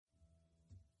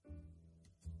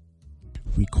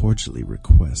we cordially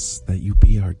request that you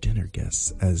be our dinner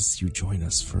guests as you join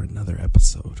us for another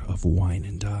episode of Wine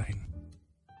and Dine.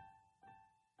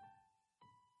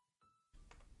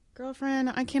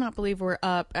 Girlfriend, I cannot believe we're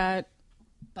up at...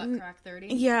 Butt crack 30?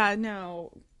 Yeah,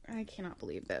 no. I cannot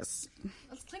believe this.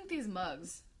 Let's clink these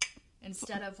mugs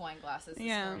instead of wine glasses this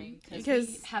morning. Because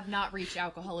we have not reached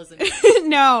alcoholism.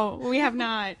 No, we have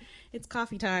not. It's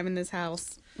coffee time in this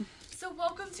house. So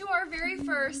welcome to our very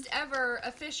first ever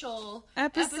official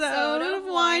Episode of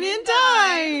Wine and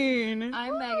Dine.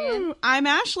 I'm Megan. I'm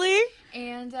Ashley.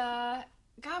 And, God,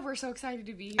 we're so excited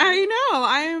to be here. I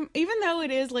know. Even though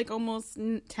it is like almost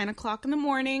 10 o'clock in the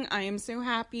morning, I am so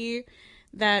happy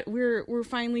that we're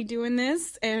finally doing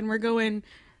this, and we're going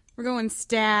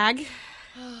stag.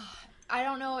 I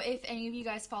don't know if any of you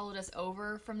guys followed us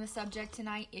over from the subject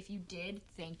tonight. If you did,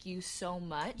 thank you so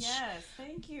much. Yes,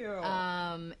 thank you.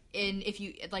 And if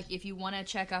you want to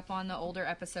check up on the older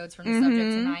episodes from the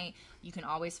subject tonight, you can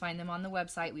always find them on the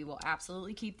website. We will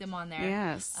absolutely keep them on there.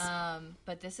 Yes.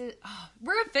 But this is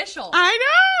we're official. I know.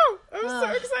 I'm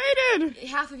so excited.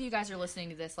 Half of you guys are listening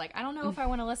to this like, I don't know if I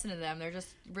want to listen to them. They're just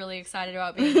really excited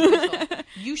about being official.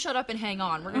 You shut up and hang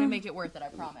on. We're going to make it worth it, I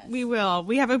promise. We will.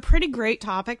 We have a pretty great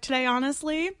topic today,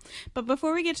 honestly. But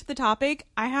before we get to the topic,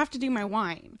 I have to do my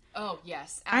wine. Oh,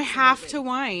 yes. I Absolutely. have to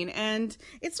wine. And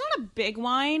it's not a big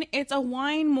wine. It's a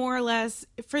wine more or less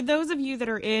for those of you that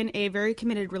are in a very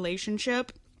committed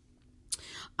relationship.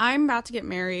 I'm about to get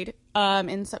married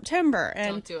in September.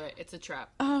 And don't do it. It's a trap.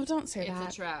 Oh, don't say that.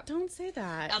 It's a trap. Don't say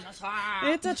that. It's a trap.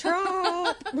 It's a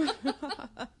trap.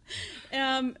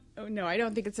 No, I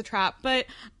don't think it's a trap. But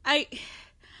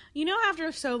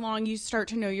after so long, you start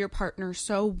to know your partner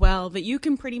so well that you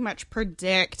can pretty much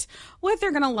predict what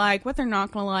they're going to like, what they're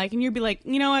not going to like. And you'll be like,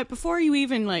 you know what, before you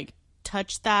even like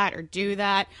touch that or do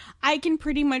that, I can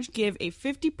pretty much give a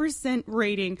 50%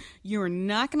 rating. You're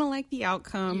not going to like the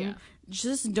outcome. Yeah.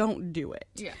 Just don't do it.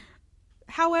 Yeah.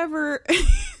 However,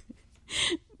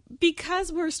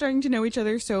 because we're starting to know each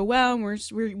other so well and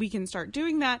we can start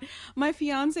doing that, my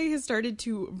fiance has started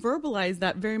to verbalize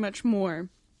that very much more.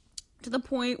 To the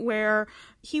point where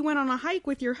he went on a hike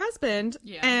with your husband,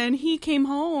 and he came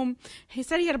home. He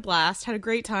said he had a blast, had a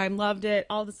great time, loved it,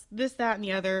 all this, that, and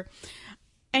the other.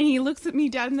 And he looks at me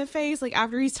dead in the face, like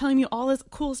after he's telling me all this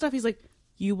cool stuff, he's like,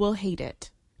 "You will hate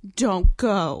it. Don't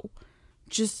go.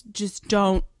 Just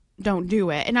don't do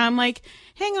it." And I'm like,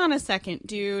 "Hang on a second,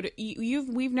 dude.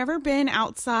 We've never been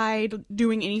outside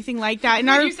doing anything like that."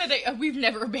 And you said that we've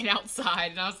never been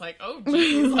outside, and I was like, "Oh,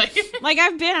 geez." Like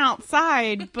I've been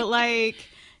outside, but like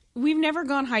we've never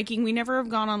gone hiking. We never have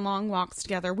gone on long walks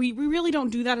together. We really don't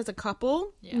do that as a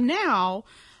couple now.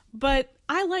 But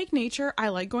I like nature. I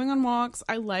like going on walks.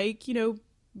 I like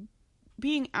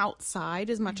being outside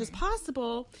as much as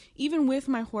possible. Even with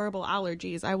my horrible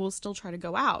allergies, I will still try to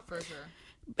go out. For sure.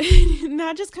 And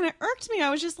that just kind of irked me. I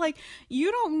was just like,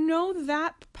 you don't know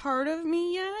that part of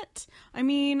me yet. I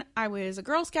mean, I was a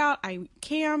Girl Scout. I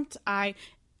camped. I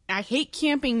hate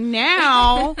camping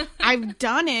now. I've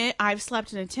done it. I've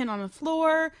slept in a tent on the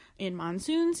floor in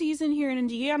monsoon season here in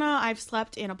Indiana. I've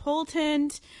slept in a pole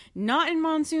tent, not in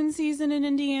monsoon season in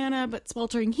Indiana, but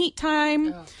sweltering heat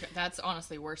time. Oh, that's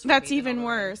honestly worse. That's even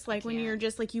worse. Like when you're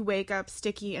just like, you wake up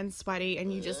sticky and sweaty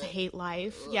and you just hate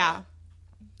life. Yeah.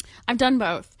 I've done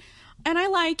both. And I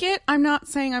like it. I'm not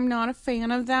saying I'm not a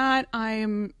fan of that.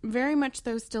 I'm very much,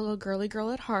 though, still a girly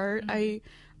girl at heart. I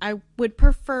would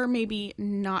prefer maybe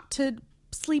not to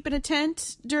sleep in a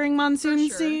tent during monsoon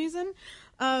season.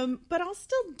 But I'll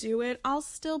still do it. I'll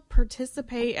still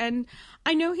participate. And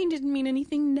I know he didn't mean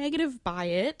anything negative by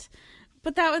it.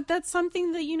 But that's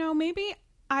something that, maybe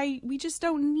we just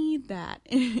don't need that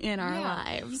in our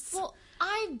lives. Well,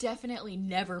 I've definitely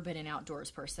never been an outdoors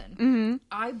person. Mm-hmm.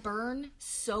 I burn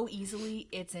so easily,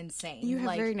 it's insane. You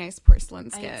have very nice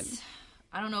porcelain skin.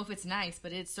 I don't know if it's nice,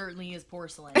 but it certainly is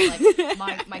porcelain.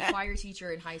 Like my choir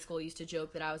teacher in high school used to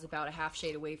joke that I was about a half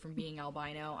shade away from being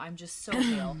albino. I'm just so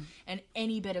pale, and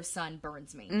any bit of sun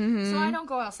burns me. So I don't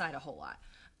go outside a whole lot.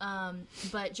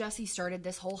 But Jesse started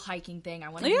this whole hiking thing. I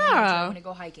want to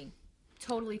go hiking.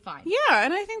 Totally fine. Yeah,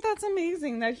 and I think that's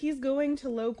amazing that he's going to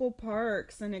local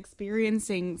parks and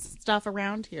experiencing stuff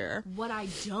around here. What I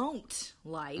don't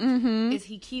like is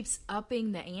he keeps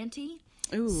upping the ante.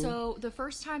 Ooh. So the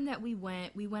first time that we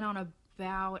went on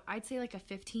about, I'd say like a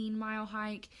 15-mile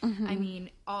hike. I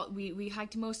mean, we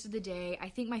hiked most of the day. I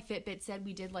think my Fitbit said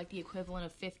we did like the equivalent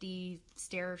of 50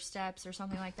 stair steps or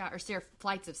something like that, or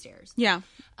flights of stairs. Yeah.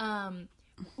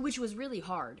 Which was really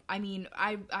hard. I mean,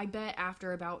 I bet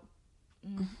after about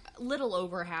little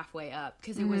over halfway up,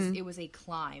 because it was a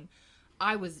climb,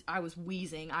 I was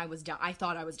wheezing. I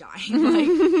thought I was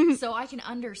dying. Like, so I can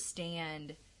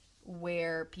understand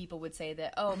where people would say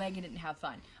that, oh, Megan didn't have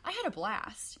fun. I had a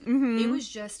blast. It was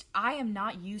just, I am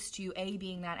not used to A,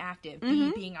 being that active,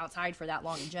 B, being outside for that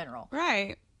long in general.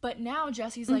 Right. But now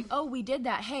Jesse's like, oh, we did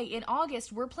that. Hey, in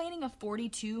August, we're planning a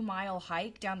 42-mile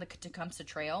hike down the Tecumseh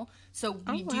Trail. So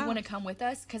do you want to come with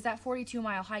us? Because that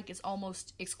 42-mile hike is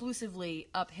almost exclusively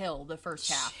uphill the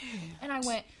first half. And I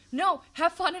went, no,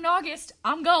 have fun in August.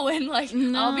 I'm going. Like,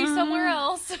 I'll be somewhere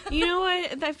else. You know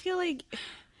what? I feel like...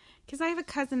 Because I have a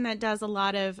cousin that does a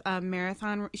lot of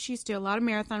marathon. She used to do a lot of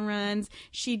marathon runs.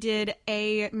 She did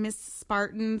a Miss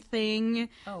Spartan thing.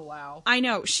 Oh, wow. I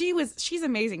know. She's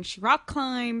amazing. She rock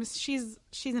climbs. She's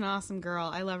an awesome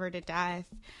girl. I love her to death.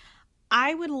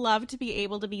 I would love to be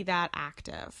able to be that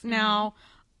active. Now,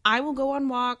 I will go on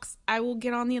walks. I will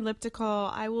get on the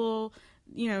elliptical. I will,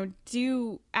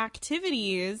 do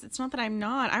activities. It's not that I'm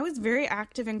not. I was very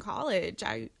active in college.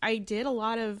 I did a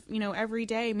lot of, every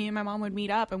day me and my mom would meet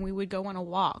up and we would go on a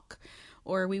walk,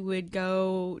 or we would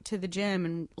go to the gym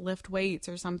and lift weights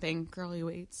or something, girly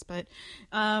weights. But,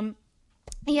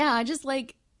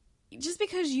 just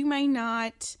because you might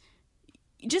not,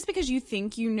 just because you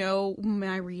think you know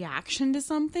my reaction to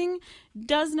something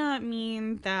does not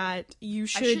mean that you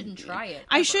should... I shouldn't try it.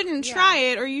 I shouldn't try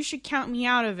it, or you should count me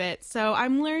out of it. So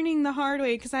I'm learning the hard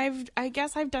way, because I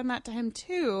guess I've done that to him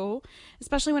too,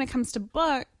 especially when it comes to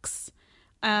books,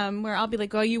 where I'll be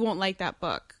like, oh, you won't like that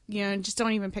book. Just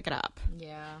don't even pick it up.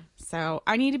 Yeah. So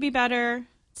I need to be better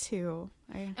too.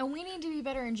 And we need to be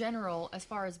better in general as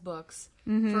far as books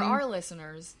for our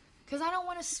listeners. Because I don't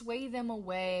want to sway them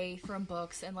away from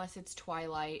books unless it's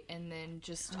Twilight, and then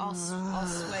just I'll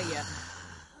sway you.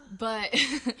 But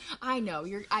I know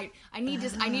I need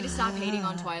to stop hating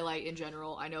on Twilight in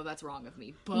general. I know that's wrong of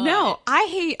me. But no, I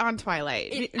hate on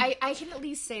Twilight. I can at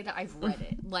least say that I've read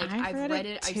it. Like I've read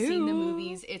it. I've seen the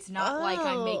movies. It's not like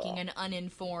I'm making an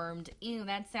uninformed, ew,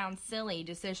 that sounds silly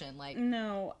decision. Like,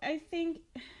 no, I think.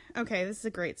 Okay, this is a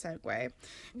great segue.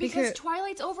 Because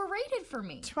Twilight's overrated for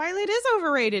me. Twilight is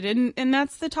overrated, and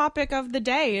that's the topic of the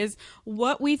day, is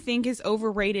what we think is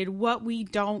overrated, what we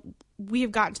don't. We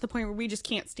have gotten to the point where we just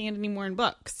can't stand anymore in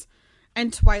books.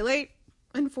 And Twilight,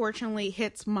 unfortunately,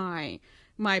 hits my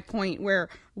point where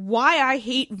why I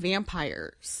hate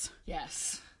vampires.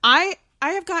 Yes. I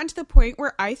have gotten to the point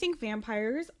where I think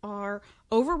vampires are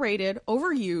overrated,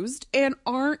 overused, and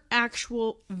aren't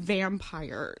actual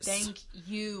vampires. Thank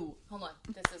you. Hold on.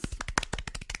 This is...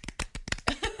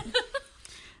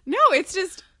 No, it's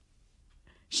just...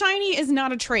 Shiny is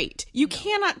not a trait. You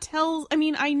cannot tell... I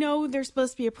mean, I know they're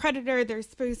supposed to be a predator. They're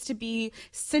supposed to be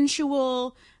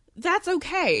sensual. That's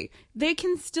okay. They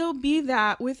can still be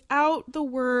that without the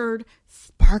word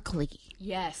sparkly.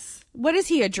 Yes. What is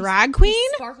he, a drag queen? He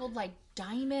sparkled like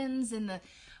diamonds in the...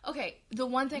 Okay, the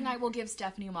one thing I will give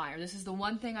Stephenie Meyer, this is the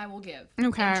one thing I will give.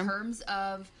 Okay. In terms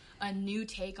of a new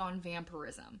take on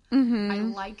vampirism. I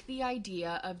like the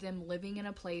idea of them living in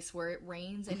a place where it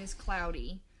rains and is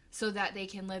cloudy so that they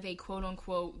can live a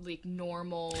quote-unquote, like,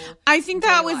 normal I think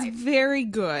that was life. very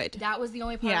good. That was the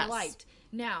only part I liked.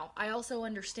 Now, I also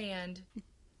understand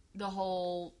the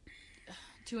whole,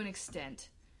 to an extent,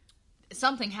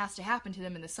 something has to happen to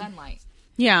them in the sunlight.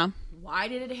 Yeah. Why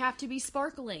did it have to be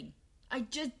sparkling?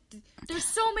 There's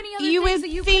so many other You things would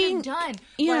that you think- could have done.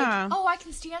 Yeah. Like, oh, I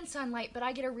can stand sunlight, but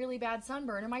I get a really bad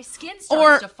sunburn and my skin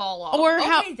starts to fall off. Or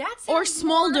that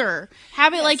smolder.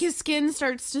 Have it like his skin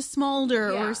starts to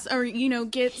smolder, Yeah. or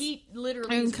get Heat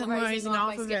literally and is come rising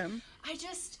off of my skin. him.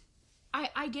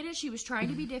 I get it. She was trying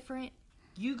to be different.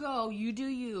 You go, you do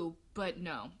you. But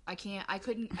no, I can't. I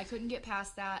couldn't get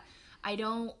past that. I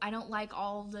don't like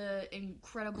all the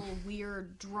incredible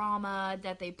weird drama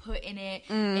that they put in it,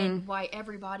 and why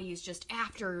everybody is just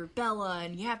after Bella,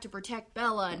 and you have to protect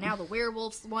Bella, and now the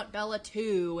werewolves want Bella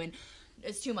too, and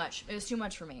it's too much. It was too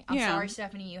much for me. I'm sorry,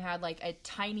 Stephenie, you had like a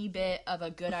tiny bit of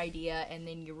a good idea, and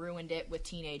then you ruined it with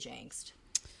teenage angst.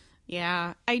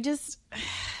 Yeah,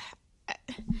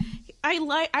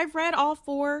 I've read all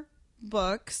 4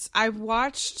 books. I've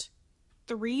watched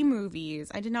 3 movies.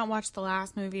 I did not watch the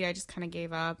last movie. I just kind of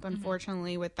gave up,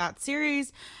 unfortunately, with that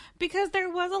series, because there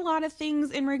was a lot of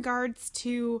things in regards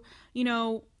to,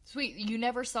 Sweet, you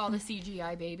never saw the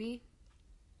CGI baby?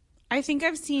 I think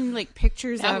I've seen like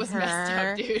pictures That of was her. messed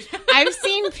up, dude. I've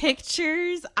seen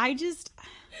pictures. I just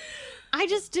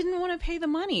didn't want to pay the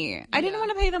money. I didn't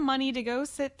want to pay the money to go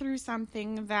sit through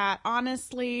something that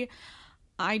honestly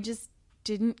I just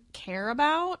didn't care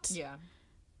about. Yeah.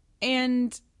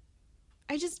 And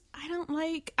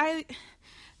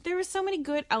there were so many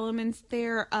good elements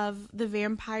there of the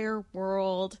vampire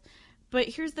world, But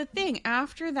here's the thing.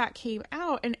 After that came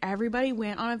out and everybody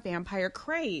went on a vampire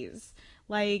craze.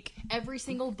 Like, every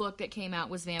single book that came out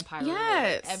was vampire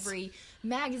yes. related. Every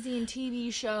magazine,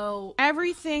 TV show.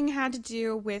 Everything had to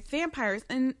do with vampires.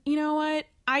 And you know what?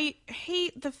 I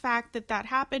hate the fact that that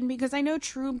happened because I know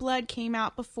True Blood came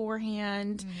out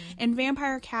beforehand and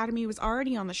Vampire Academy was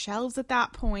already on the shelves at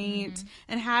that point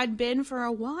and had been for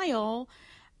a while.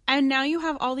 And now you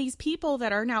have all these people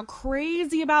that are now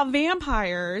crazy about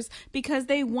vampires because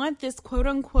they want this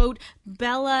quote-unquote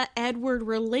Bella Edward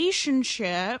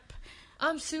relationship.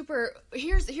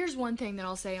 Here's one thing that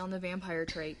I'll say on the vampire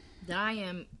trait that I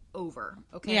am over,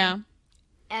 okay? Yeah.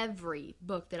 Every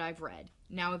book that I've read.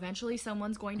 Now, eventually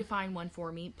someone's going to find one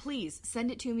for me. Please,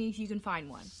 send it to me if you can find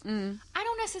one. I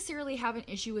don't necessarily have an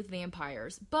issue with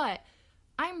vampires, but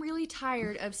I'm really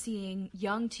tired of seeing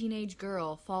young teenage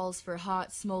girl falls for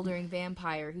hot, smoldering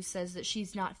vampire who says that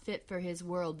she's not fit for his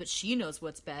world, but she knows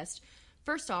what's best.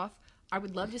 First off, I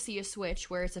would love to see a switch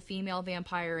where it's a female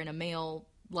vampire and a male,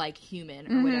 like,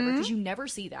 human or whatever, because you never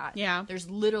see that. Yeah. There's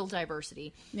little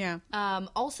diversity. Yeah.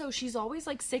 Also, she's always,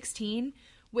 like, 16,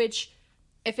 which...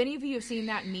 If any of you have seen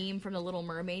that meme from The Little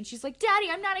Mermaid, she's like, Daddy,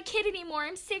 I'm not a kid anymore.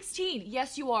 I'm 16.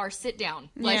 Yes, you are. Sit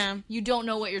down. Like, you don't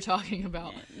know what you're talking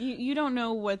about. You don't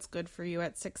know what's good for you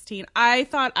at 16. I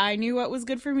thought I knew what was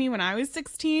good for me when I was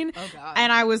 16. Oh, God.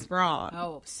 And I was wrong.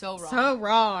 Oh, so wrong. So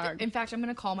wrong. In fact, I'm going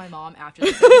to call my mom after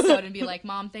this episode and be like,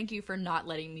 Mom, thank you for not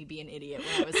letting me be an idiot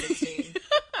when I was 16.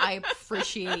 I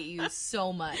appreciate you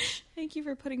so much. Thank you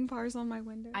for putting bars on my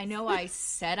windows. I know I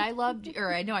said I loved you,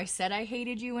 or I know I said I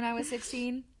hated you when I was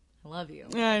 16. I love you.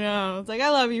 I know. It's like, I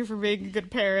love you for being a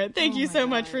good parent. Thank you so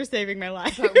much for saving my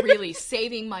life. But really,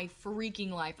 saving my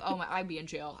freaking life. Oh my, I'd be in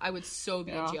jail. I would so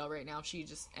be in jail right now.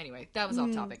 Anyway, that was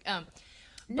off topic.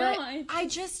 But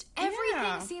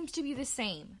everything seems to be the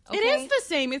same. Okay? It is the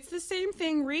same. It's the same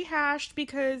thing rehashed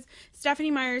because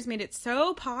Stephenie Meyers made it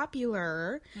so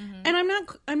popular. And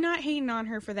I'm not hating on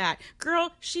her for that.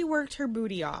 Girl, she worked her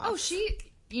booty off. Oh,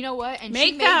 you know what? And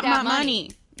she made that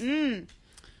money.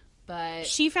 But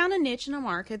she found a niche in a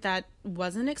market that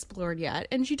wasn't explored yet,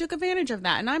 and she took advantage of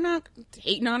that. And I'm not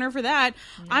hating on her for that.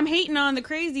 No. I'm hating on the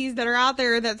crazies that are out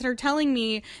there that are telling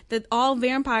me that all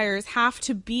vampires have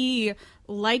to be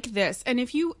like this. And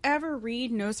if you ever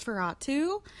read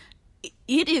Nosferatu,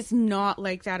 it is not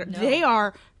like that. No. They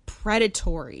are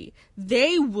predatory.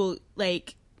 They will,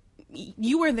 like,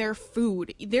 you are their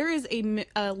food. There is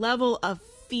a level of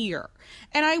fear.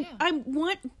 And I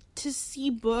want to see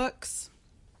books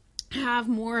have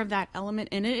more of that element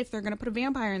in it if they're going to put a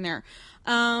vampire in there.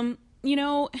 You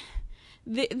know,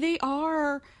 they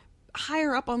are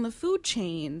higher up on the food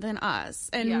chain than us.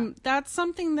 And that's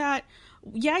something that,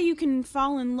 you can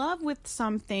fall in love with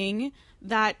something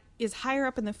that is higher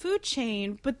up in the food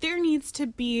chain, but there needs to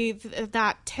be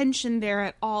that tension there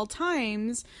at all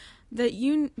times that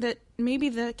maybe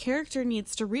the character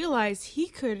needs to realize he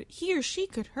or she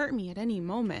could hurt me at any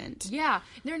moment. Yeah,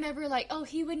 they're never like, oh,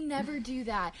 he would never do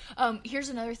that. Here's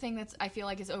another thing that's I feel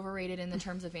like is overrated in the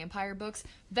terms of vampire books: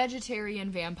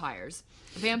 vegetarian vampires,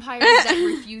 vampires that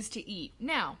refuse to eat.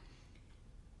 Now,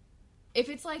 if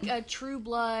it's like a True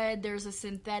Blood, there's a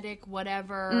synthetic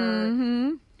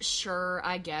whatever. Sure,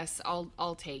 I guess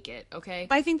I'll take it, okay?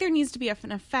 But I think there needs to be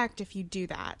an effect if you do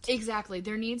that. Exactly.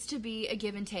 There needs to be a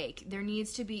give and take. There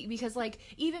needs to be, because, like,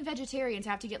 even vegetarians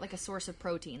have to get, like, a source of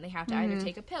protein. They have to either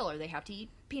take a pill or they have to eat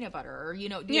peanut butter or, you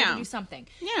know, have to do something.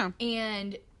 Yeah.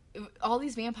 And all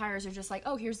these vampires are just like,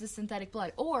 oh, here's the synthetic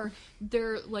blood. Or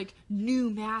they're, like, new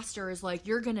masters, like,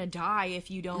 you're gonna die if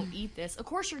you don't eat this. Of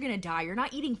course you're gonna die. You're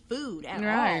not eating food at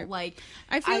all. Like,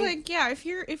 I feel like, if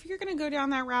you're gonna go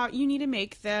down that route, you need to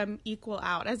make them equal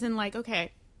out. As in, like,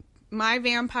 okay, my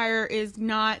vampire is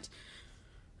not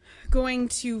going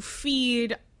to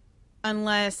feed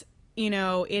unless, you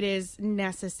know, it is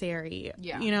necessary.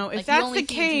 Yeah. You know, if like that's the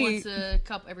case,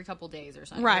 every couple days or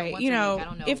something. Right. Or you know, week, I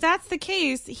don't know, if that's the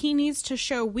case, he needs to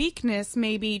show weakness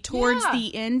maybe towards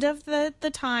the end of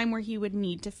the time where he would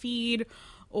need to feed,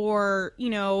 or, you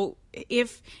know,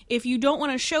 if you don't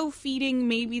want to show feeding,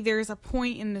 maybe there's a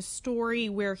point in the story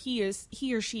where he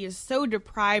or she is so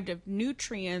deprived of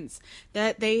nutrients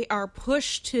that they are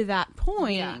pushed to that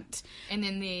point. Yeah. And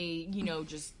then they, you know,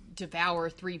 just devour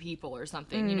 3 people or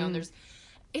something. You know,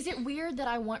 is it weird that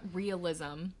I want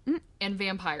realism in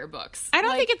vampire books? I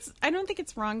don't think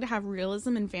it's wrong to have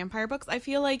realism in vampire books. I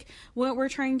feel like what we're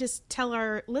trying to tell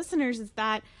our listeners is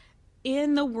that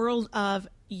in the world of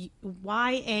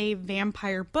YA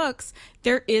vampire books,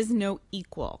 there is no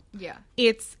equal. Yeah.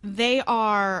 They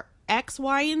are X,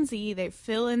 Y, and Z. They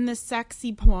fill in the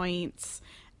sexy points,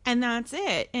 and that's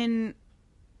it. And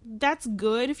that's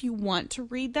good if you want to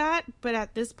read that, but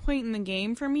at this point in the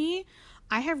game for me,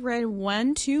 I have read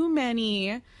one too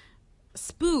many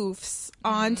spoofs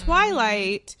on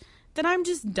Twilight that I'm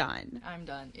just done. I'm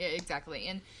done. Yeah, exactly.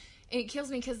 And it kills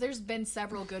me because there's been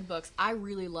several good books. I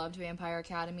really loved Vampire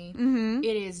Academy.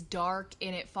 It is dark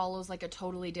and it follows like a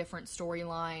totally different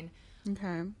storyline.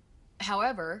 Okay.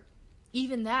 However,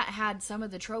 even that had some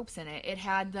of the tropes in it. It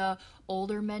had the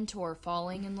older mentor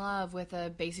falling in love with a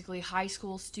basically high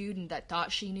school student that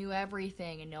thought she knew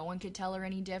everything and no one could tell her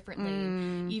any differently.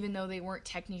 And even though they weren't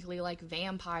technically like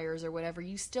vampires or whatever,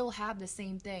 you still have the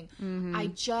same thing. I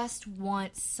just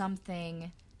want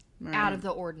something out of the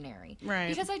ordinary. Right.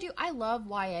 Because I love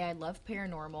YA, I love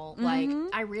paranormal. Like,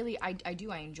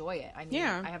 I enjoy it. I mean,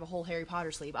 I have a whole Harry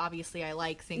Potter sleeve. Obviously, I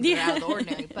like things that are out of the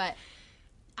ordinary, but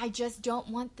I just don't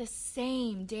want the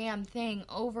same damn thing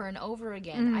over and over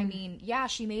again. I mean, yeah,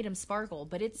 she made him sparkle,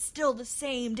 but it's still the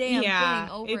same damn thing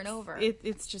over and over.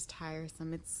 It's just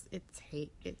tiresome. It's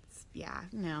hate.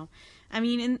 No. I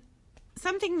mean, and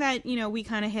something that, we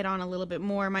kind of hit on a little bit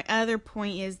more. My other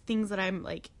point is things that I'm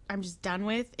just done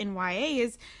with in YA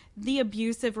is the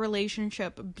abusive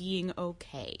relationship being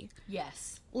okay.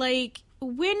 Yes. Like,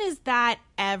 when is that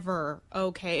ever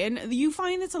okay? And you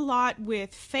find this a lot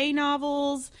with fae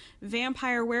novels,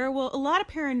 vampire, werewolf, a lot of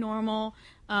paranormal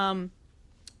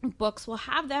books will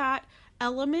have that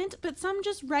element, but some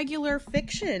just regular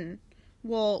fiction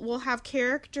will have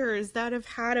characters that have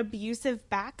had abusive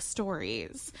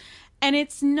backstories. And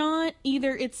it's not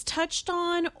either it's touched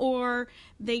on or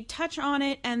they touch on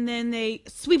it and then they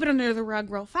sweep it under the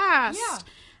rug real fast. Yeah.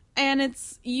 And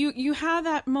it's you have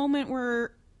that moment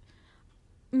where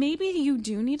maybe you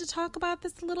do need to talk about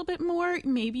this a little bit more.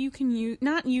 Maybe you can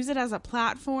not use it as a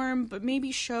platform, but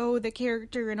maybe show the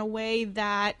character in a way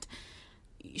that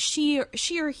she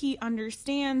or he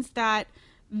understands that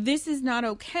this is not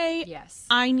okay. Yes.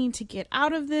 I need to get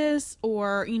out of this,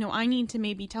 or, I need to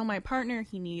maybe tell my partner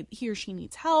he or she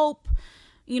needs help.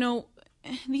 You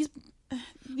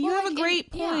have a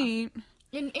great point.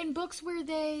 Yeah. In books where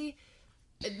the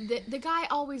guy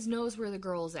always knows where the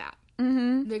girl's at.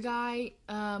 The guy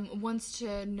wants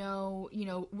to know,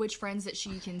 which friends that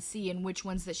she can see and which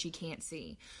ones that she can't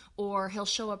see. Or he'll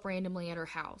show up randomly at her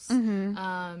house.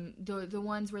 The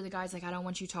ones where the guy's like, I don't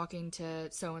want you talking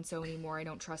to so-and-so anymore. I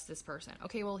don't trust this person.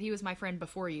 Okay, well, he was my friend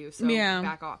before you, so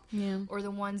back off. Yeah. Or the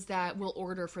ones that will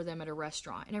order for them at a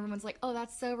restaurant. And everyone's like, oh,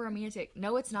 that's so romantic.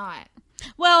 No, it's not.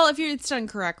 Well, if it's done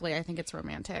correctly, I think it's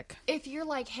romantic. If you're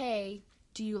like, hey,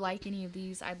 do you like any of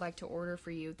these? I'd like to order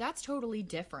for you. That's totally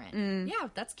different. Yeah,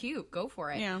 that's cute. Go for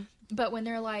it. Yeah. But when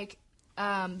they're like,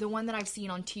 the one that I've seen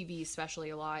on TV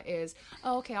especially a lot is,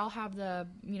 oh, okay, I'll have the,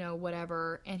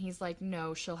 whatever. And he's like,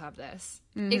 no, she'll have this.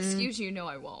 Excuse you, no,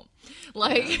 I won't.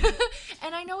 Like,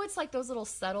 and I know it's like those little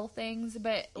subtle things,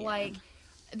 but like,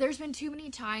 there's been too many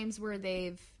times where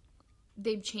they've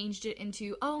changed it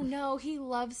into, oh no, he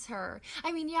loves her.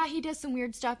 I mean, yeah, he does some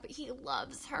weird stuff, but he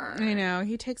loves her. I know,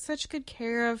 he takes such good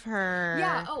care of her.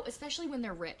 Yeah, especially when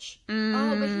they're rich.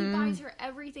 Oh, but he buys her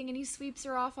everything and he sweeps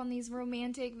her off on these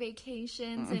romantic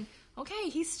vacations and okay,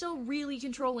 he's still really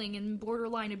controlling and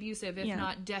borderline abusive, if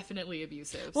not definitely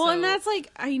abusive. Well, and that's like,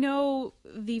 I know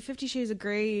the 50 Shades of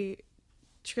Grey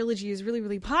trilogy is really,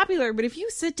 really popular, but if you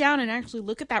sit down and actually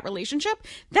look at that relationship,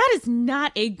 that is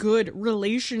not a good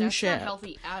relationship. That's not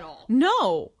healthy at all.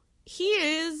 No. He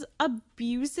is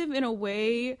abusive in a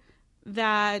way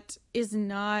that is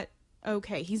not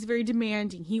okay. He's very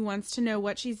demanding. He wants to know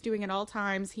what she's doing at all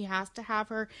times. He has to have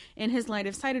her in his line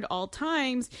of sight at all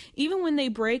times. Even when they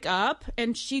break up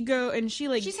and she's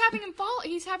having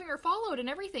her followed and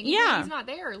everything. Yeah. He's not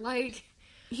there. Like,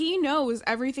 he knows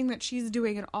everything that she's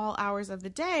doing at all hours of the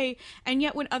day, and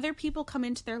yet when other people come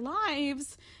into their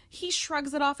lives, he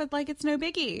shrugs it off like it's no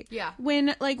biggie. Yeah.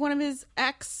 When, like, one of his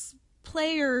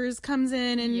ex-players comes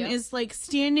in and is, like,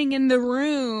 standing in the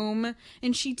room,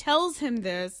 and she tells him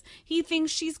this, he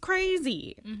thinks she's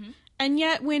crazy. And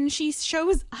yet when she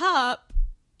shows up,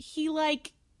 he,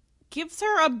 like, gives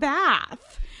her a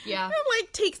bath. Yeah. And,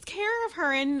 like, takes care of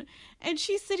her, and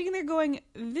she's sitting there going,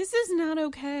 this is not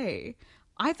okay.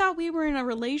 I thought we were in a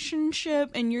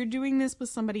relationship and you're doing this with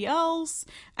somebody else.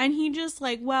 And he just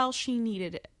like, well, she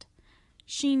needed it.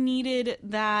 She needed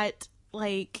that,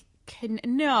 like,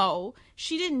 no,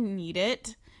 she didn't need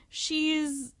it.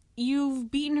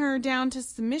 You've beaten her down to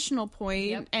submissional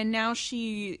point, and now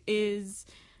she is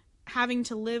having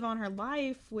to live on her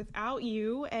life without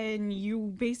you, and you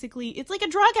basically, it's like a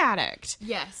drug addict.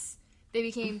 Yes. They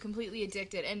became completely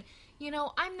addicted. And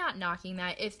I'm not knocking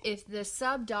that. If the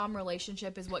sub-dom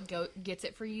relationship is what gets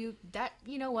it for you, that,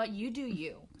 you know what, you do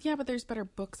you. Yeah, but there's better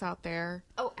books out there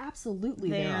Oh, absolutely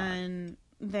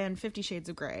than 50 Shades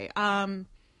of Grey.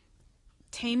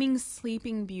 Taming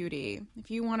Sleeping Beauty.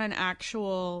 If you want an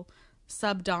actual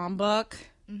sub-dom book,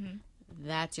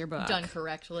 that's your book. Done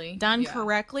correctly. Done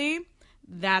correctly,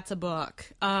 that's a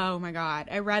book. Oh my God.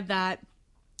 I read that,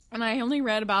 and I only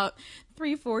read about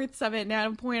 3/4 of it, and at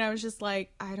a point I was just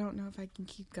like, I don't know if I can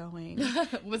keep going.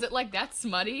 Was it like that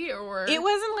smutty, or? It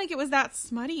wasn't like it was that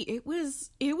smutty. It was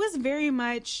very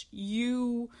much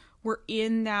you were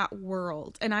in that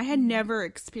world, and I had never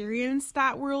experienced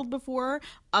that world before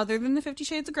other than the 50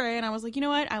 Shades of Grey, and I was like, you know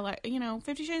what, I like,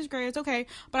 50 Shades of Grey, it's okay,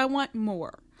 but I want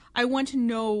more. I want to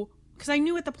know, because I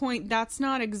knew at the point that's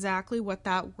not exactly what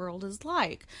that world is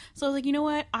like. So I was like, you know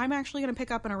what, I'm actually going to pick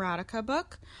up an erotica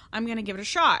book. I'm going to give it a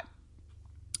shot.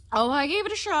 Oh, I gave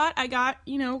it a shot. I got,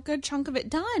 a good chunk of it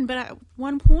done, but at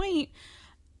one point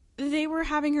they were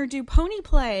having her do pony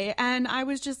play, and I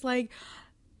was just like,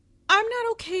 I'm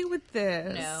not okay with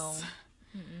this. No.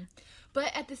 Mm-mm.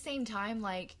 But at the same time,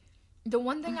 like, the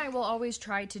one thing I will always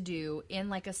try to do in,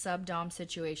 like, a sub-dom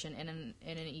situation in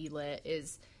an e-lit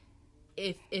is,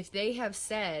 if they have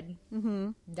said,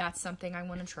 that's something I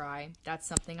want to try, that's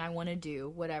something I want to do,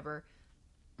 whatever,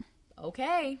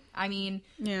 okay. I mean...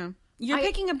 Yeah. You're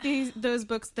picking up those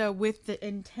books, though, with the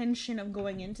intention of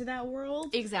going into that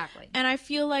world. Exactly. And I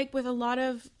feel like with a lot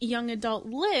of young adult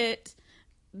lit,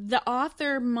 the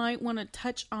author might want to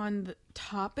touch on the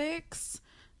topics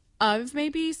of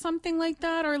maybe something like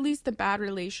that, or at least the bad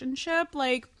relationship.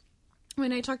 Like,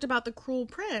 when I talked about The Cruel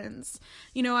Prince,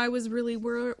 I was really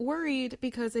worried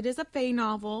because it is a fae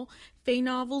novel. Fae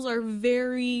novels are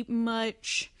very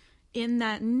much in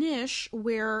that niche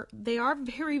where they are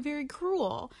very, very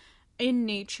cruel in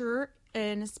nature,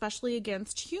 and especially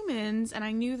against humans. And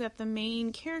I knew that the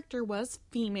main character was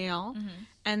female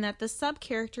and that the sub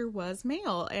character was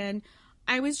male, and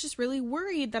I was just really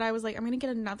worried that I was like, I'm gonna get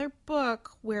another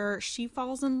book where she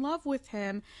falls in love with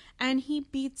him and he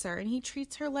beats her and he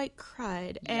treats her like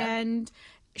crud, and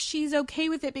she's okay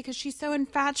with it because she's so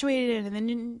infatuated, and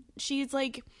then she's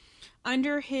like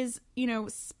under his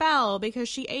spell because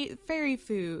she ate fairy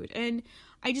food, and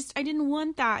I didn't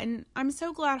want that. And I'm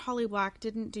so glad Holly Black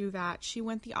didn't do that. She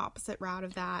went the opposite route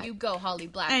of that. You go, Holly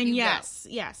Black. And you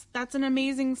yes, that's an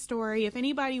amazing story. If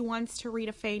anybody wants to read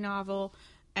a fae novel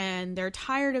and they're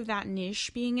tired of that niche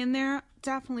being in there,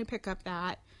 definitely pick up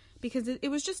that, because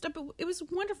it was just it was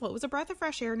wonderful. It was a breath of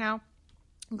fresh air. Now,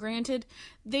 granted,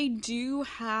 they do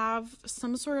have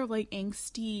some sort of like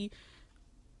angsty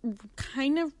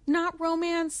kind of, not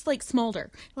romance, like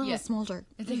smolder. A little smolder.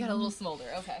 They got a little smolder,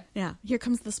 okay. Yeah, here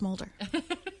comes the smolder.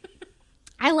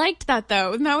 I liked that,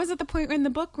 though. And that was at the point in the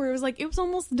book where it was like, it was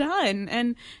almost done,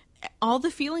 and all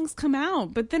the feelings come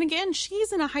out. But then again,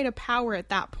 she's in a height of power at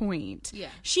that point. Yeah.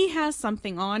 She has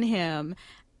something on him,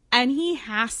 and he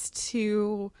has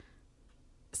to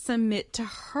submit to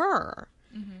her.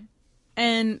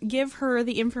 And give her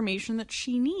the information that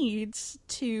she needs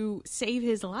to save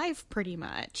his life, pretty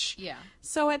much. Yeah.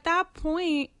 So at that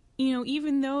point,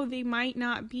 even though they might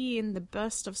not be in the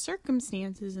best of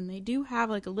circumstances and they do have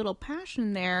like a little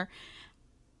passion there,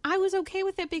 I was okay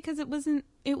with it because it wasn't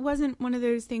one of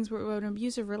those things where it was an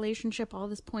abusive relationship, all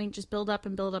this point, just build up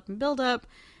and build up and build up,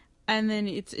 and then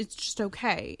it's just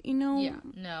okay, Yeah,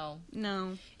 no.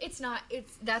 It's not.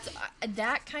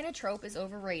 That kind of trope is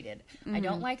overrated. I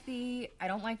don't like the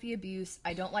abuse.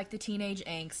 I don't like the teenage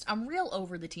angst. I'm real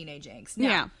over the teenage angst.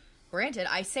 Now, granted,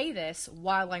 I say this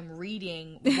while I'm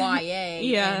reading YA.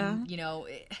 Yeah.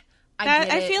 And,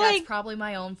 I feel that's probably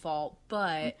my own fault,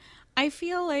 but I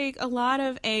feel like a lot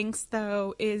of angst,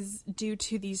 though, is due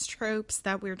to these tropes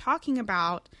that we're talking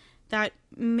about, that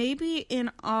maybe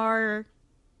in our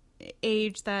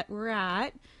age that we're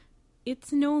at,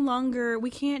 it's no longer,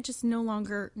 we can't just no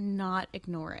longer not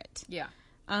ignore it. Yeah.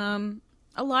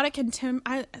 A lot of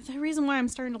the reason why I'm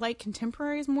starting to like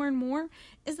contemporaries more and more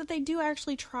is that they do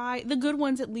actually try, the good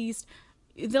ones at least,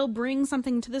 they'll bring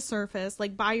something to the surface,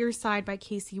 like By Your Side by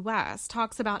Casey West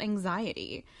talks about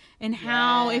anxiety and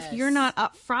how if you're not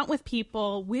upfront with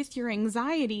people with your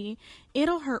anxiety,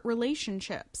 it'll hurt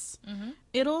relationships.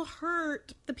 It'll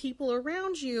hurt the people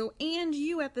around you and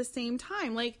you at the same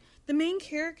time. Like, the main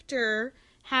character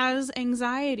has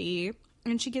anxiety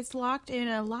and she gets locked in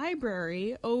a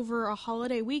library over a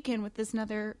holiday weekend with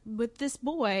this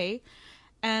boy.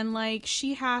 And, like,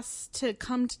 she has to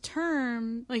come to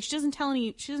terms, like, she doesn't tell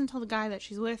the guy that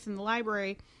she's with in the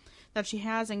library that she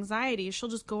has anxiety. She'll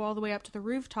just go all the way up to the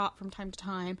rooftop from time to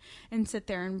time and sit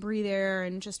there and breathe air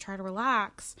and just try to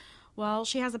relax. Well,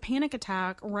 she has a panic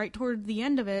attack right toward the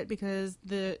end of it because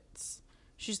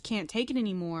she just can't take it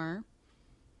anymore.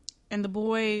 And the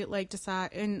boy,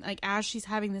 as she's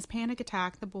having this panic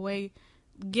attack, the boy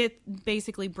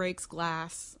basically breaks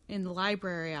glass in the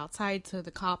library outside so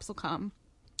the cops will come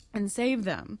and save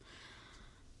them.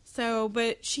 So,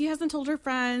 but she hasn't told her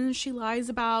friends. She lies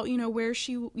about, where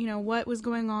she, what was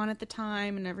going on at the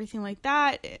time and everything like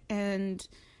that. And,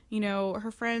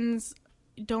 her friends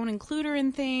don't include her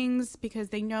in things because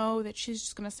they know that she's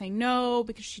just going to say no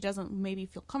because she doesn't maybe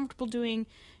feel comfortable doing,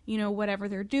 whatever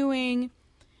they're doing.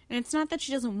 And it's not that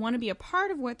she doesn't want to be a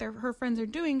part of what her friends are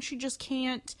doing. She just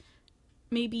can't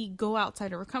maybe go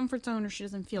outside of her comfort zone, or she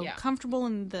doesn't feel comfortable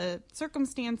in the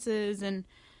circumstances and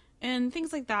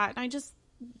things like that. And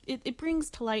it brings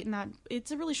to light in that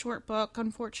it's a really short book,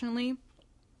 unfortunately,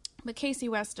 but Casey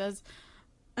West does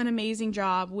an amazing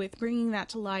job with bringing that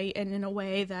to light, and in a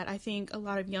way that I think a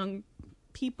lot of young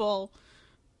people,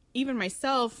 even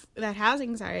myself that has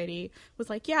anxiety, was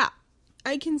like, yeah,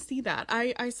 I can see that.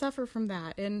 I suffer from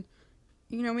that, and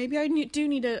maybe I do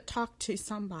need to talk to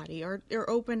somebody or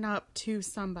open up to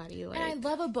somebody. And I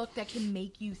love a book that can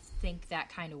make you think that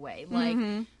kind of way.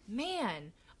 Like,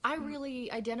 man, I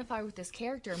really identify with this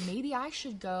character. Maybe I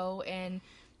should go and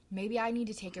maybe I need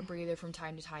to take a breather from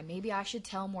time to time. Maybe I should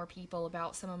tell more people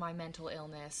about some of my mental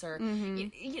illness or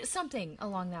something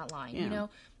along that line,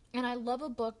 And I love a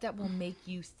book that will make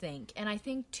you think. And I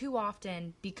think too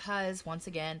often, because, once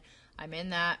again, I'm in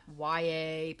that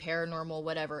YA, paranormal,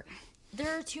 whatever,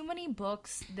 there are too many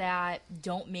books that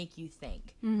don't make you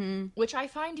think, which I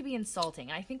find to be insulting.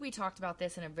 And I think we talked about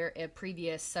this in a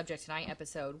previous Subject Tonight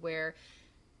episode, where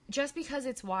just because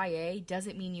it's YA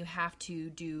doesn't mean you have to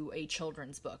do a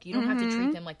children's book. You don't have to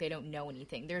treat them like they don't know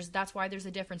anything. That's why there's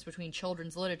a difference between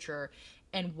children's literature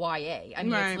and YA. I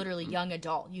mean, It's literally young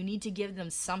adult. You need to give them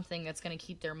something that's going to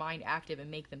keep their mind active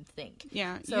and make them think.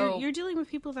 Yeah, so you're dealing with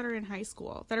people that are in high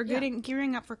school, that are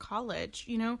gearing up for college.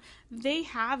 They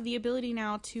have the ability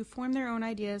now to form their own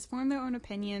ideas, form their own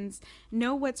opinions,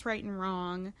 know what's right and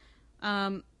wrong.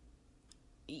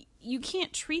 You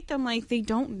can't treat them like they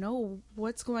don't know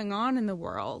what's going on in the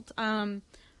world.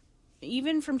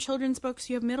 Even from children's books,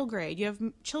 you have middle grade. You have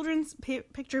children's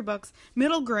picture books,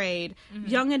 middle grade,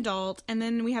 young adult, and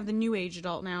then we have the new age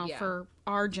adult now for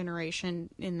our generation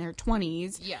in their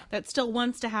 20s that still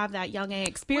wants to have that young A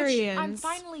experience. Which I'm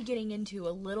finally getting into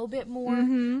a little bit more,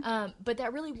 but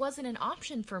that really wasn't an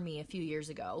option for me a few years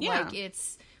ago. Yeah. Like,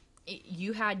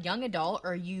 you had young adult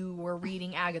or you were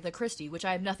reading Agatha Christie, which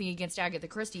I have nothing against Agatha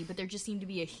Christie, but there just seemed to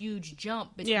be a huge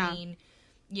jump between,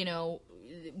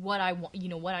 what I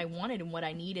wanted and what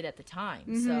I needed at the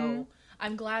time. So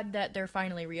I'm glad that they're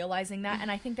finally realizing that. And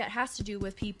I think that has to do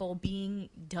with people being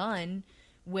done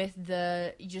with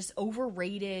the just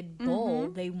overrated bull.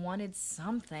 They wanted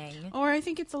something. Or I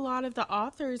think it's a lot of the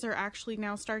authors are actually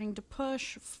now starting to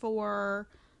push for,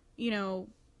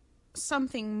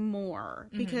 something more,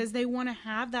 because they want to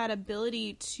have that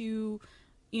ability to,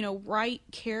 write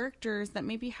characters that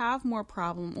maybe have more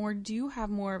problem or do have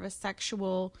more of a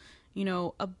sexual,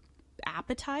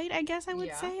 appetite, I guess I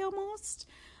would say almost.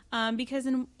 Because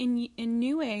in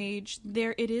New Age,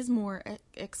 it is more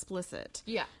explicit.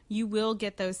 Yeah. You will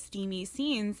get those steamy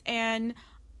scenes, and,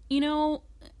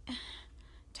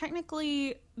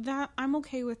 technically that I'm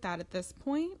okay with that at this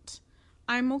point.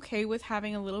 I'm okay with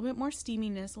having a little bit more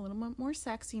steaminess, a little bit more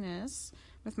sexiness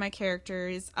with my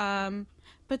characters,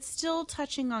 but still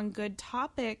touching on good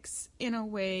topics in a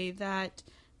way that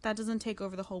doesn't take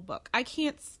over the whole book. I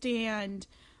can't stand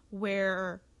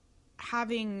where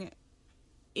having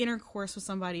intercourse with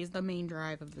somebody is the main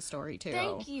drive of the story, too.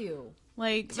 Thank you.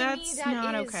 Like, that's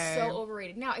not okay. That is so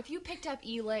overrated. Now, if you picked up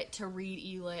Elit to read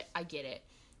Elit, I get it.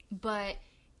 But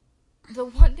the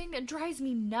one thing that drives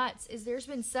me nuts is there's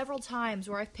been several times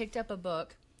where I've picked up a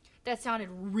book that sounded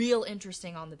real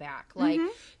interesting on the back. Like,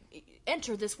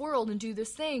 enter this world and do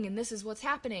this thing, and this is what's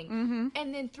happening.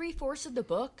 And then 3/4 of the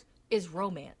book is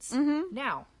romance.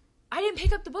 Now, I didn't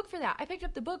pick up the book for that. I picked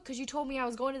up the book because you told me I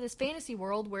was going to this fantasy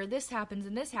world where this happens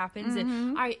and this happens,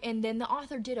 and then the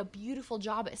author did a beautiful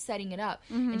job at setting it up.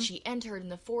 And she entered,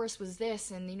 and the forest was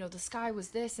this, and the sky was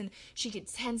this, and she could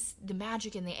sense the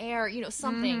magic in the air,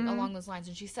 something along those lines.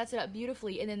 And she sets it up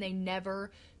beautifully, and then they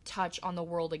never touch on the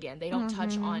world again. They don't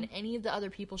touch on any of the other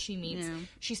people she meets. Yeah.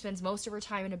 She spends most of her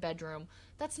time in a bedroom.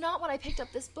 That's not what I picked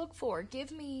up this book for.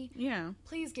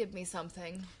 Please give me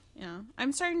something. Yeah,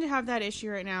 I'm starting to have that issue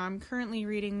right now. I'm currently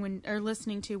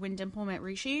listening to When Dimple Met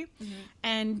Rishi,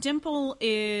 and Dimple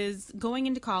is going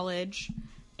into college,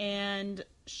 and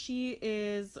she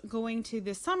is going to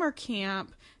this summer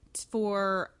camp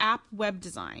for app web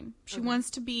design. She wants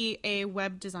to be a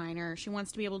web designer. She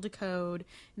wants to be able to code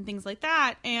and things like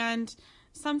that. And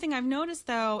something I've noticed,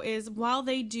 though, is while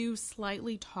they do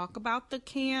slightly talk about the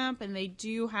camp and they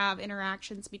do have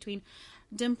interactions between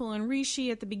Dimple and Rishi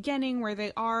at the beginning where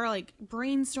they are like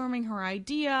brainstorming her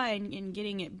idea and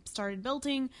getting it started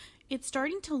building, it's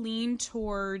starting to lean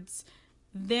towards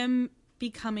them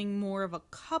becoming more of a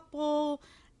couple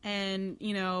and,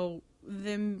 you know,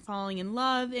 them falling in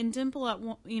love. And Dimple at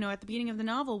the beginning of the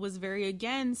novel was very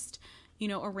against, you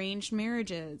know, arranged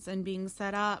marriages and being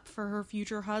set up for her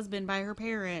future husband by her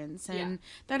parents. And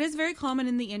that is very common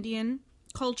in the Indian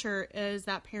culture, is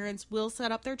that parents will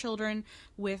set up their children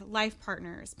with life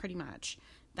partners, pretty much.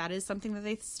 That is something that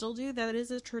they still do. That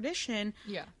is a tradition.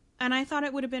 Yeah. And I thought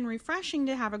it would have been refreshing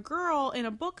to have a girl in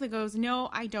a book that goes, no,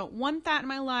 I don't want that in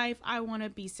my life. I want to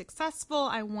be successful.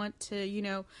 I want to, you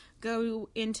know, go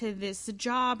into this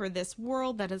job or this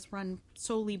world that is run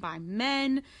solely by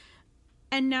men.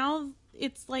 And now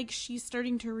it's like she's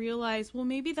starting to realize, well,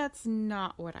 maybe that's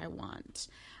not what I want.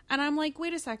 And I'm like,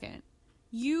 wait a second.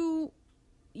 You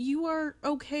are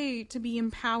okay to be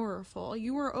powerful.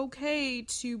 You are okay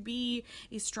to be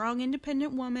a strong,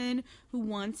 independent woman who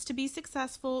wants to be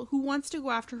successful, who wants to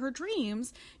go after her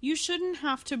dreams. You shouldn't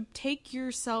have to take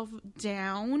yourself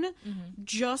down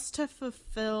just to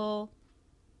fulfill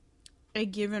a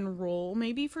given role,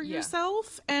 maybe for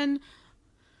yourself. And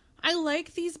I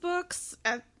like these books.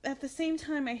 At the same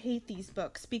time, I hate these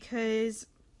books because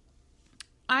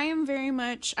I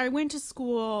went to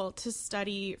school to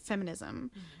study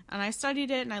feminism, and I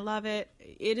studied it and I love it.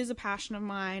 It is a passion of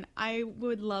mine. I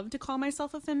would love to call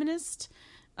myself a feminist,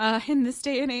 in this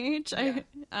day and age.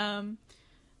 Yeah.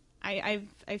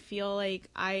 I feel like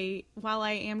while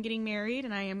I am getting married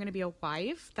and I am going to be a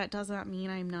wife, that does not mean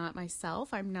I'm not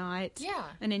myself. I'm not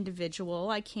an individual.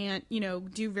 I can't, you know,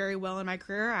 do very well in my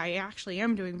career. I actually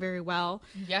am doing very well.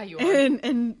 Yeah, you are.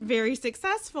 And very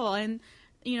successful. And,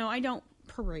 you know, I don't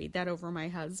parade that over my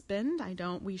husband.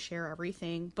 We share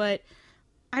everything. But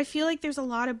I feel like there's a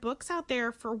lot of books out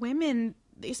there for women,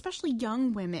 especially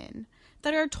young women,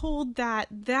 that are told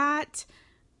that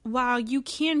while you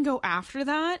can go after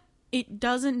that, it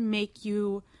doesn't make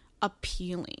you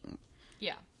appealing.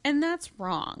 Yeah. And that's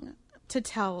wrong to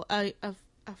tell a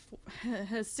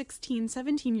 16,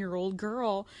 17-year-old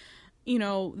girl, you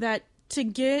know, that to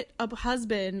get a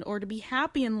husband or to be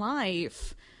happy in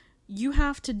life, you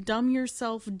have to dumb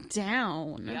yourself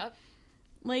down. Yep.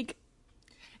 Like,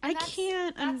 I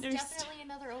can't understand. That's definitely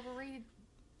another overrated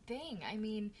thing. I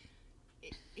mean,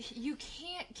 you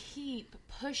can't keep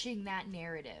pushing that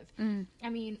narrative. I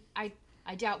mean, I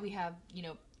doubt we have, you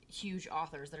know, huge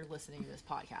authors that are listening to this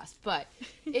podcast. But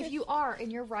if you are and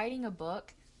you're writing a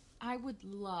book, I would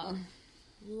love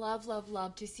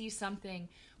to see something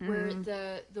where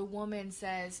the woman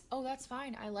says, oh, that's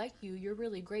fine. I like you. You're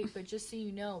really great. But just so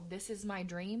you know, this is my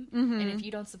dream. And if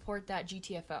you don't support that,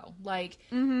 GTFO. Like,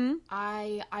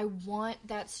 I want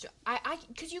that.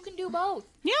 Because you can do both.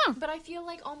 Yeah. But I feel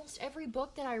like almost every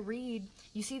book that I read,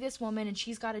 you see this woman and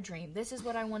she's got a dream. This is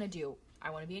what I want to do. I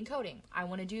want to be in coding. I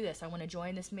want to do this. I want to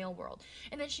join this male world.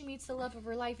 And then she meets the love of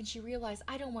her life and she realizes,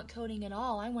 I don't want coding at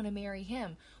all. I want to marry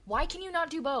him. Why can you not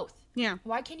do both? Yeah.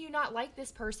 Why can you not like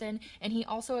this person and he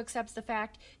also accepts the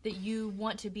fact that you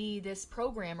want to be this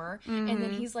programmer? And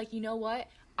then he's like, you know what?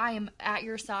 I am at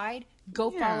your side. Go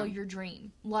follow your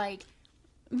dream. Like,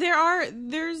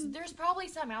 there's probably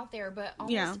some out there, but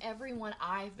almost everyone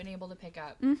I've been able to pick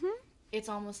up. It's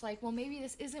almost like, well, maybe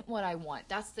this isn't what I want.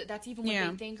 That's even what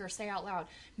they think or say out loud.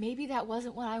 Maybe that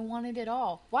wasn't what I wanted at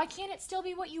all. Why can't it still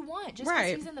be what you want just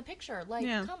because he's in the picture? Like,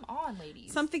 come on,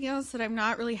 ladies. Something else that I'm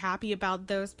not really happy about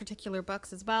those particular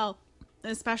books as well,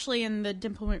 especially in the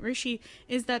Dimple and Rishi,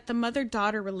 is that the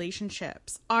mother-daughter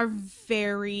relationships are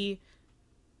very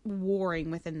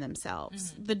warring within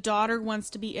themselves. The daughter wants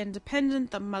to be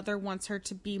independent. The mother wants her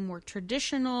to be more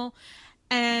traditional.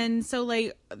 And so,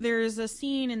 like, there's a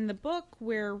scene in the book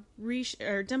where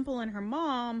Dimple and her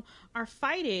mom are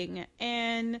fighting,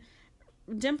 and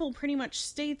Dimple pretty much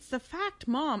states the fact,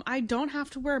 Mom, I don't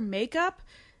have to wear makeup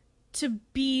to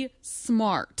be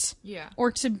smart. Yeah.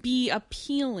 Or to be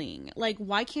appealing. Like,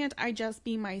 why can't I just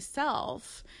be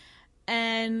myself?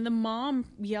 And the mom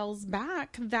yells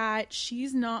back that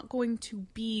she's not going to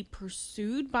be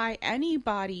pursued by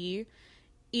anybody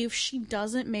if she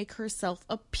doesn't make herself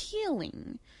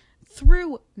appealing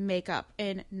through makeup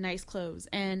and nice clothes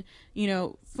and, you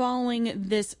know, following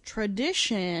this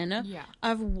tradition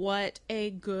of what a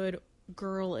good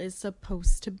girl is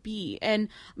supposed to be. And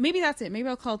maybe that's it. Maybe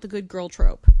I'll call it the good girl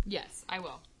trope. Yes, I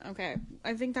will. Okay,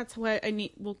 I think that's what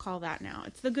we'll call that now.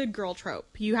 It's the good girl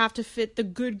trope. You have to fit the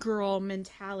good girl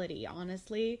mentality,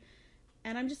 honestly.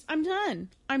 And I'm done.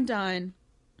 I'm done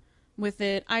with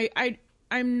it.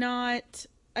 I'm not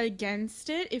against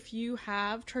it if you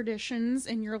have traditions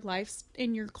in your life,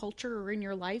 in your culture, or in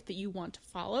your life that you want to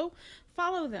follow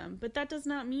them. But that does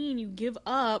not mean you give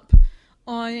up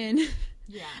on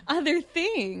other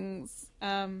things.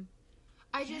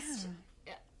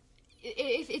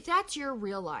 If that's your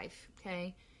real life,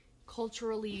 okay,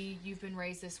 culturally you've been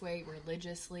raised this way,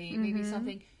 religiously, maybe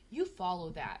something, you follow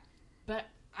that. But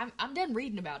I'm done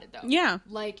reading about it, though. Yeah.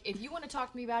 Like, if you want to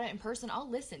talk to me about it in person, I'll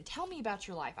listen. Tell me about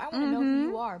your life. I want to know who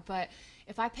you are. But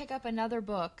if I pick up another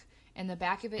book and the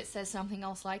back of it says something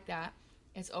else like that,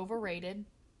 it's overrated,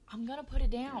 I'm going to put it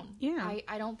down. Yeah.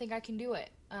 I don't think I can do it.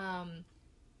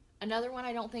 Another one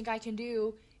I don't think I can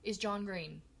do is John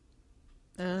Green.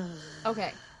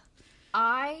 Okay.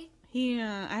 I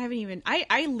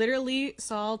literally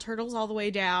saw Turtles All the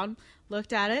Way Down,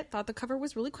 looked at it, thought the cover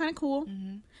was really kind of cool,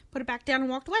 put it back down and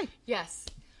walked away. Yes.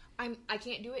 I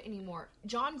can't do it anymore.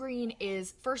 John Green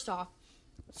is, first off,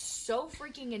 so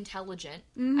freaking intelligent.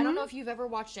 I don't know if you've ever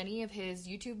watched any of his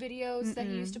YouTube videos that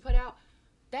he used to put out.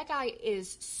 That guy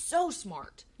is so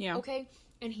smart. Yeah. Okay?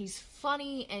 And he's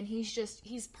funny, and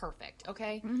he's perfect,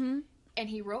 okay? And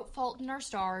he wrote Fault in Our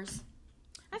Stars.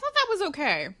 I thought that was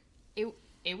okay.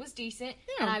 It was decent,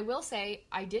 and I will say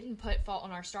I didn't put Fault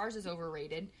in Our Stars as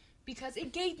overrated because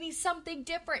it gave me something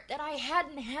different that I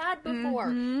hadn't had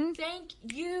before. Thank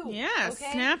you. Yeah,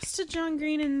 okay? Snaps to John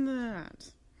Green in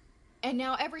that. And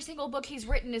now every single book he's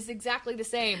written is exactly the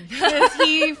same. Because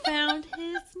he found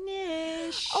his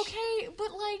niche. Okay,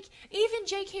 but, like, even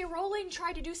J.K. Rowling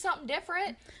tried to do something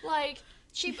different. Like,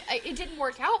 it didn't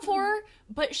work out for her,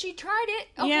 but she tried it.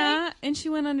 Okay? Yeah, and she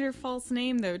went under a false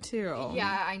name, though, too.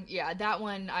 Yeah, that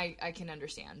one I can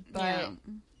understand. But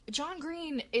John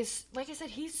Green is, like I said,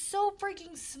 he's so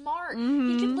freaking smart.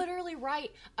 He can literally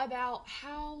write about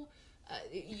how...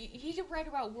 he could write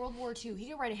about World War II.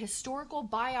 He could write a historical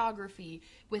biography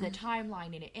with a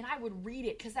timeline in it. And I would read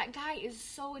it because that guy is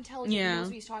so intelligent. He knows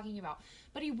what he's talking about.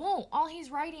 But he won't. All he's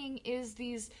writing is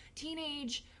these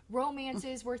teenage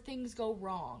romances where things go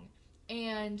wrong.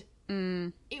 And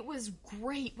it was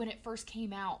great when it first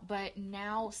came out. But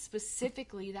now,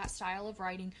 specifically, that style of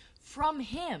writing from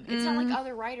him. It's not like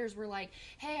other writers were like,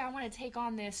 hey, I want to take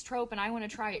on this trope and I want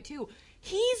to try it too.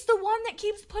 He's the one that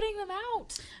keeps putting them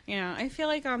out. Yeah, I feel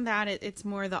like on that, it's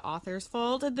more the author's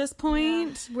fault at this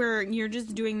point, where you're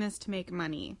just doing this to make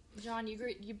money. John, you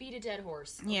beat a dead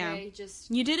horse. Okay? Yeah.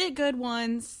 You did it good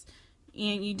once,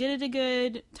 and you did it a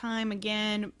good time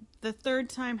again. The third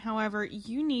time, however,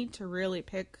 you need to really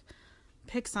pick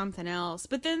something else.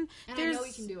 But then I know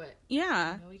he can do it.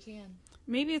 Yeah. I know he can.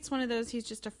 Maybe it's one of those he's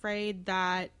just afraid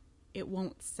that it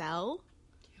won't sell.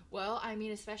 Well, I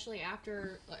mean, especially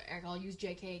after, I'll use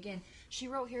JK again, she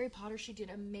wrote Harry Potter, she did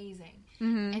amazing.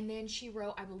 And then she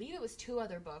wrote, I believe it was 2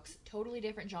 other books, totally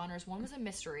different genres. One was a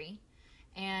mystery,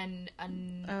 and...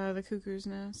 The Cuckoo's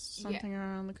Nest, something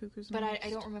around the Cuckoo's Nest. But I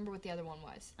don't remember what the other one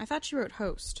was. I thought she wrote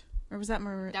Host, or was that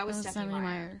That was Stephenie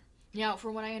Meyer. Now,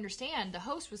 from what I understand, The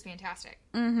Host was fantastic.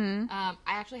 I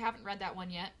actually haven't read that one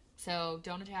yet, so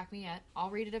don't attack me yet. I'll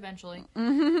read it eventually.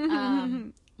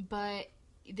 But...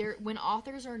 when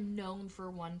authors are known for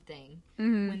one thing,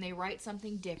 when they write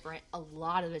something different, a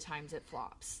lot of the times it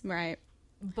flops. Right.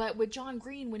 But with John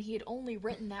Green, when he had only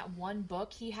written that one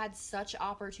book, he had such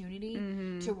opportunity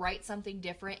to write something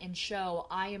different and show,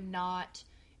 I am not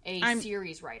a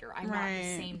series writer. I'm not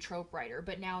the same trope writer.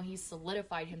 But now he's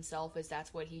solidified himself as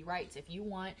that's what he writes. If you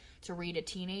want to read a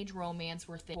teenage romance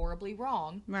where things are horribly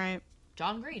wrong,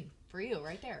 John Green. For you,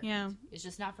 right there. Yeah. It's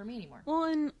just not for me anymore. Well,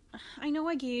 and I know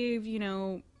I gave,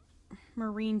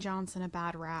 Maureen Johnson a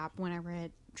bad rap when I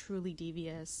read Truly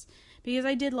Devious. Because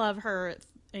I did love her,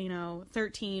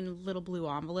 13 Little Blue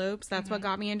Envelopes. That's what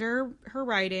got me into her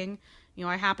writing.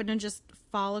 I happened to just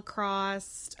fall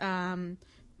across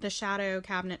the Shadow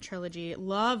Cabinet trilogy.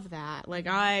 Love that.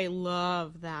 I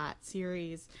love that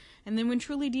series. And then when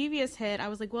Truly Devious hit, I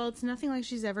was like, well, it's nothing like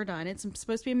she's ever done. It's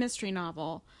supposed to be a mystery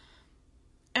novel.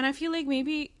 And I feel like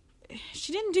maybe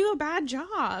she didn't do a bad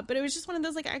job, but it was just one of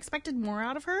those, I expected more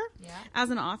out of her as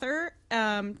an author,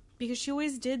 because she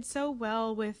always did so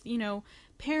well with,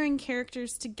 pairing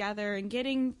characters together and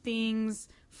getting things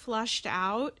flushed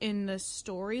out in the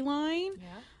storyline.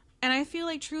 Yeah. And I feel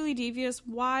like Truly Devious,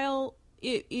 while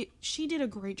she did a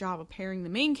great job of pairing the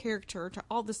main character to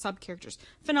all the sub-characters.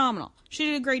 Phenomenal. She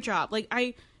did a great job.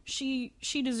 She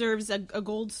deserves a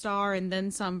gold star and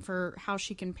then some for how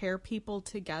she can pair people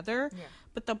together. Yeah.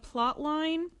 But the plot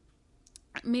line,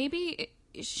 maybe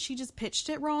she just pitched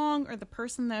it wrong, or the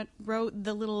person that wrote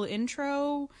the little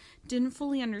intro didn't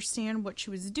fully understand what she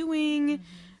was doing,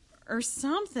 or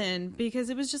something, because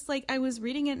it was just like, I was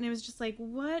reading it and it was just like,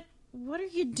 what are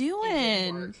you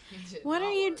doing? What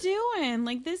are you doing?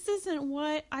 Like, this isn't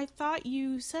what I thought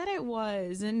you said it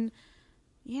was. And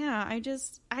yeah,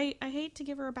 I hate to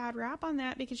give her a bad rap on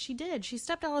that, because she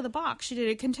stepped out of the box. She did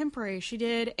a contemporary, she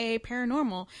did a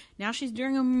paranormal, now she's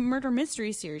doing a murder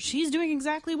mystery series. She's doing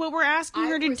exactly what we're asking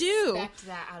her to do. I respect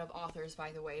that out of authors,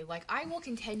 by the way. Like, I will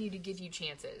continue to give you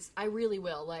chances. I really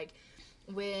will. Like,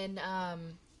 when,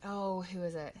 who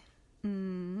is it? I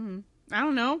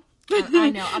don't know. I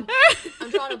know. I'm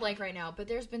drawing a blank right now, but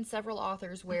there's been several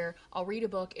authors where I'll read a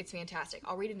book, it's fantastic.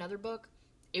 I'll read another book,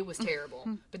 it was terrible.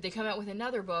 But they come out with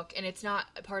another book, and it's not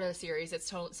a part of the series. It's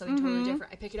something totally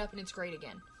different. I pick it up, and it's great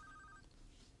again.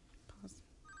 Pause.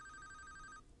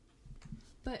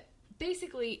 But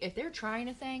basically, if they're trying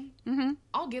a thing,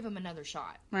 I'll give them another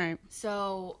shot. Right.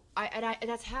 So,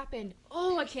 that's happened.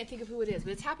 Oh, I can't think of who it is,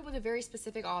 but it's happened with a very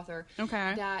specific author.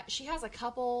 Okay. That she has a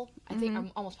couple, I think,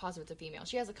 I'm almost positive it's a female.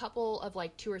 She has a couple of,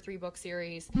 like, 2 or 3 book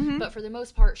series, but for the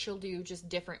most part, she'll do just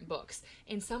different books.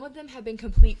 And some of them have been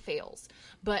complete fails.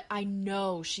 But I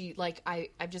know she, like,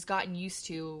 I've just gotten used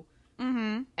to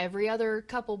every other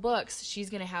couple books, she's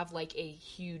going to have, like, a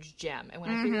huge gem. And when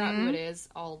I figure out who it is,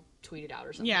 I'll tweet it out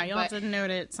or something. Yeah, you'll have to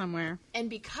note it somewhere. And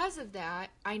because of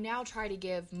that, I now try to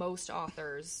give most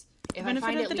authors, if benefit I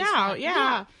find of at the least doubt, one,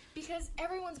 yeah. because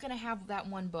everyone's going to have that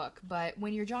one book. But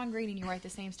when you're John Green and you write the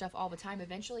same stuff all the time,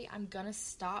 eventually I'm going to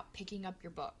stop picking up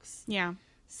your books. Yeah.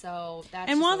 So that's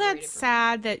And just while overrated that's for me.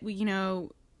 sad that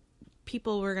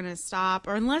people were gonna stop,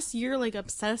 or unless you're like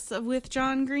obsessive with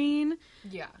John Green,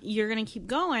 Yeah. you're gonna keep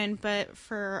going. But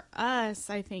for us,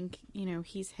 I think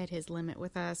he's hit his limit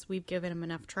with us. We've given him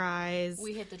enough tries.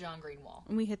 We hit the John Green wall.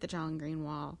 We hit the John Green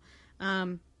wall,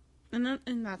 and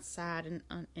that's sad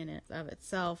in it of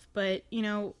itself. But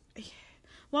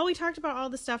while we talked about all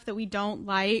the stuff that we don't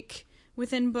like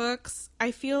within books,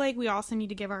 I feel like we also need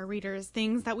to give our readers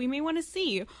things that we may want to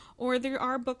see, or there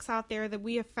are books out there that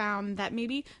we have found that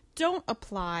maybe don't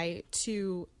apply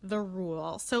to the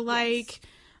rule. So, like,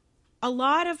 a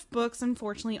lot of books,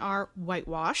 unfortunately, are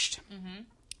whitewashed.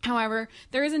 However,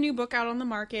 there is a new book out on the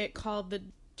market called The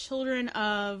Children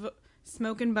of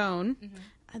Smoke and Bone.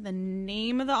 The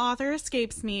name of the author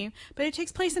escapes me, but it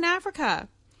takes place in Africa.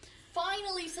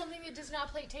 Finally, something that does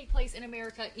not take place in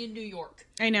America, in New York.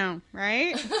 I know,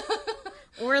 right?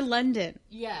 Or London.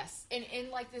 Yes, and in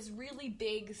like this really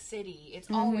big city, it's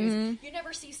always, you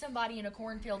never see somebody in a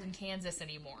cornfield in Kansas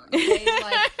anymore. Okay?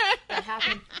 Like, that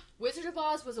happened. Wizard of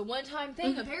Oz was a one-time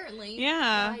thing, apparently.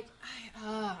 Yeah. Like,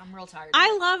 I'm real tired.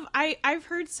 I've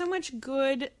heard so much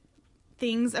good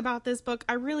things about this book.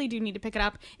 I really do need to pick it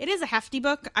up. It is a hefty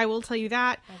book, I will tell you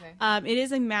that. Okay. It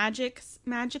is a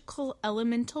magical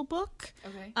elemental book.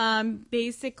 Okay.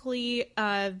 Basically,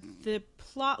 the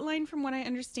plot line, from what I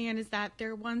understand, is that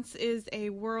there once is a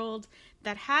world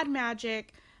that had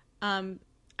magic.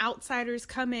 Outsiders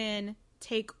come in,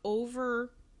 take over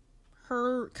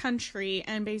her country,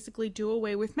 and basically do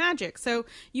away with magic. So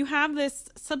you have this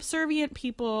subservient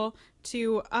people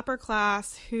to upper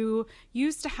class who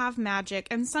used to have magic,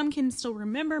 and some can still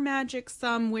remember magic,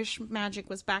 some wish magic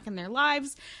was back in their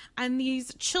lives, and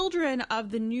these children of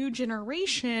the new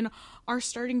generation are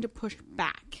starting to push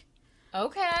back.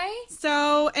 Okay.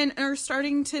 So, and are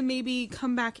starting to maybe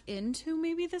come back into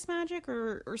maybe this magic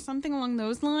or something along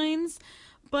those lines.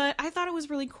 But I thought it was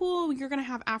really cool. You're going to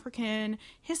have African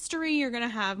history. You're going to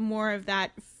have more of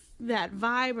that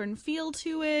vibe and feel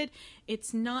to it.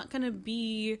 It's not going to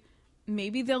be,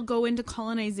 maybe they'll go into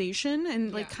colonization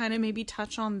and like kind of maybe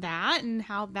touch on that and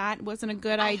how that wasn't a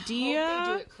good idea. I hope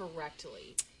they do it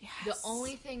correctly. Yes. The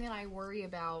only thing that I worry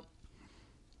about,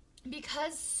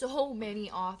 because so many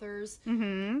authors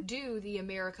do the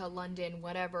America, London,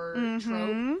 whatever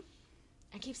trope.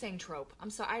 I keep saying trope. I'm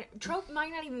sorry. Trope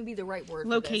might not even be the right word.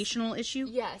 Locational issue?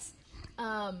 Yes.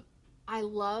 I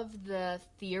love the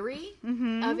theory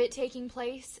of it taking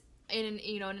place in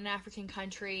an African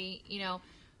country,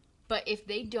 but if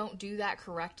they don't do that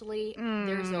correctly,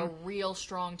 there's a real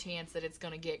strong chance that it's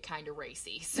going to get kind of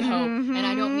racy. So, and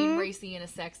I don't mean racy in a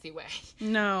sexy way.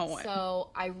 No. So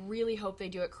I really hope they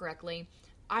do it correctly.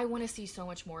 I want to see so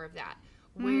much more of that.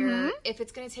 Where if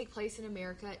it's going to take place in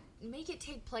America, make it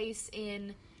take place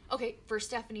in, for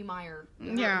Stephanie Meyer,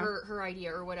 her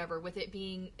idea or whatever, with it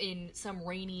being in some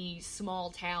rainy small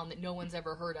town that no one's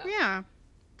ever heard of. Yeah.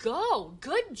 Go.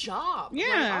 Good job. Yeah.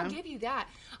 Like, I'll give you that.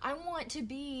 I want to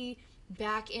be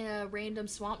back in a random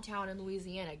swamp town in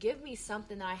Louisiana. Give me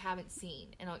something that I haven't seen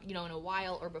in a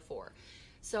while or before.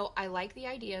 So I like the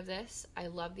idea of this. I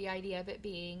love the idea of it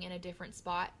being in a different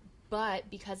spot. But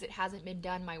because it hasn't been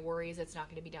done, my worry is it's not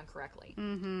going to be done correctly.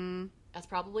 Mm-hmm. That's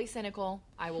probably cynical.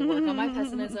 I will work on my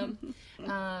pessimism.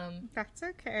 That's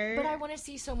okay. But I want to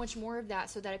see so much more of that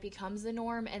so that it becomes the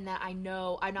norm and that I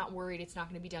know I'm not worried it's not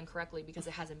going to be done correctly because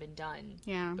it hasn't been done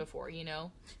before, you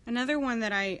know? Another one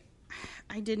that I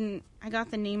got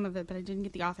the name of it, but I didn't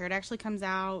get the author. It actually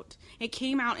it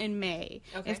came out in May.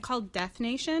 Okay. It's called Death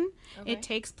Nation. Okay. It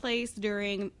takes place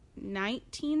during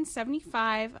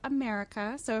 1975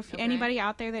 America. So if anybody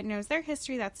out there that knows their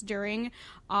history, that's during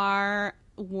our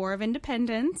War of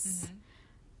Independence. Mm-hmm.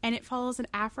 And it follows an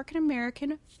African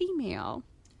American female.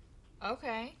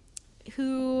 Okay.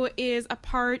 Who is a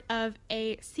part of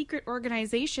a secret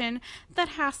organization that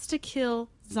has to kill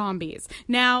zombies.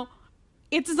 Now,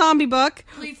 it's a zombie book.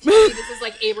 Please tell me this is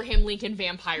like Abraham Lincoln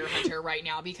Vampire Hunter right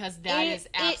now, because that is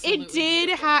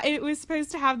absolutely it was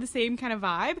supposed to have the same kind of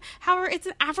vibe. However, it's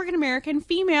an African American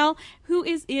female who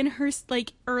is in her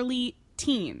like early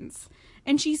teens,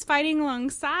 and she's fighting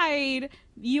alongside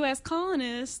U.S.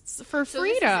 colonists for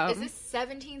freedom. Is this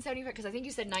 1775? Because I think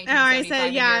you said 1975. Oh, I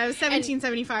said, it was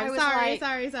 1775.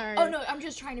 Sorry. Oh, no, I'm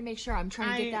just trying to make sure. I'm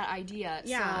trying to get that idea.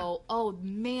 Yeah. So, oh,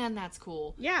 man, that's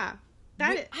cool. Yeah.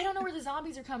 I don't know where the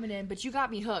zombies are coming in, but you got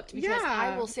me hooked, because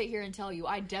I will sit here and tell you,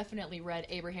 I definitely read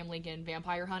Abraham Lincoln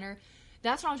Vampire Hunter.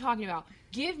 That's what I'm talking about.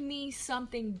 Give me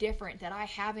something different that I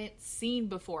haven't seen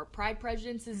before. Pride,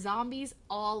 Prejudice, and Zombies,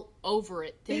 all over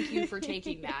it. Thank you for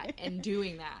taking that and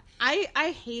doing that.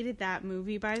 I hated that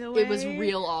movie, by the way. It was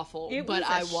real awful, but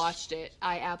I watched it.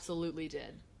 I absolutely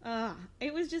did.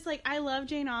 It was just like, I love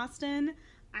Jane Austen.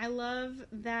 I love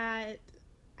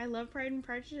Pride and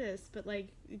Prejudice, but like,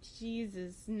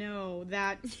 Jesus, no,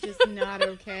 that's just not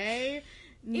okay.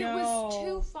 No. It was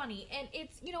too funny, and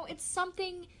it's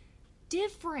something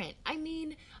different. I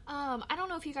mean, I don't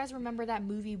know if you guys remember that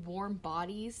movie Warm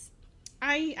Bodies.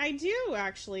 I do,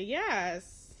 actually,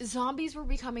 yes. Zombies were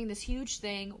becoming this huge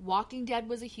thing. Walking Dead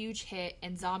was a huge hit,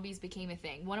 and zombies became a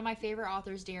thing. One of my favorite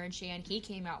authors, Darren Shan, he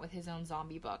came out with his own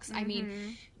zombie books. Mm-hmm. I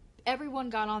mean, everyone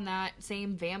got on that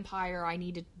same vampire, I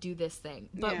need to do this thing.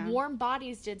 But Warm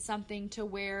Bodies did something to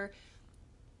where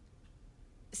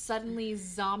suddenly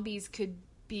zombies could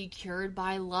be cured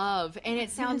by love. And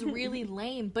it sounds really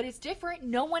lame, but it's different.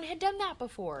 No one had done that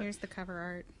before. Here's the cover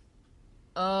art.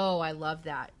 Oh, I love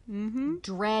that. Mm-hmm.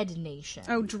 Dread Nation.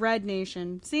 Oh, Dread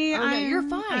Nation. See, no, you're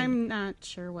fine. I'm not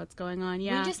sure what's going on.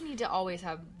 Yeah, we just need to always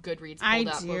have Goodreads pulled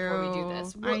up before we do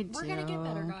this. We're gonna get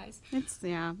better, guys. It's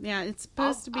It's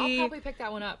supposed to be. I'll probably pick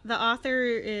that one up. The author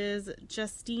is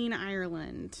Justine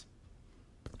Ireland.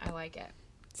 I like it.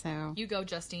 So you go,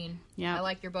 Justine. Yeah, I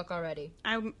like your book already.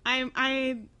 I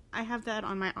have that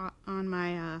on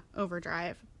my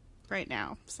Overdrive right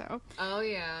now, so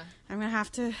I'm gonna have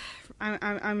to.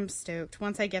 I'm stoked.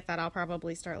 Once I get that, I'll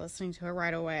probably start listening to it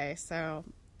right away, so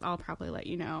I'll probably let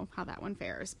you know how that one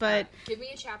fares. But give me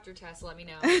a chapter test, let me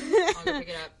know. I'll go pick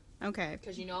it up. Okay,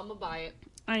 because I'm gonna buy it.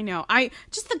 I know.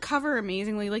 Just the cover,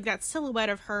 amazingly, like that silhouette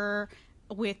of her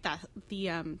with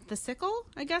the sickle,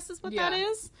 I guess is what that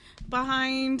is,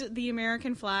 behind the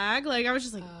American flag. Like, I was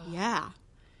just like, yeah.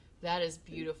 That is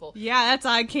beautiful. Yeah, that's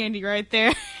eye candy right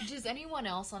there. Does anyone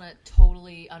else, on a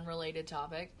totally unrelated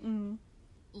topic,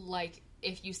 like,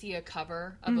 if you see a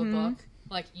cover of a book,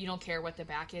 like, you don't care what the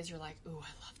back is, you're like, ooh, I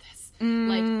love this.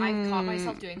 Like, I've caught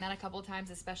myself doing that a couple of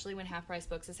times, especially when Half Price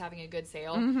Books is having a good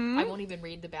sale. I won't even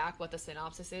read the back, what the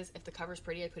synopsis is. If the cover's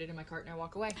pretty, I put it in my cart and I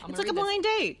walk away. It's like a blind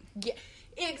date. Yeah,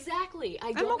 exactly.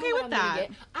 I'm okay with that.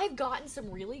 I've gotten some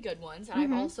really good ones, and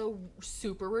I've also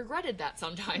super regretted that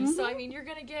sometimes. So, I mean, you're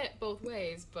gonna get both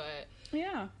ways, but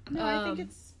yeah. No,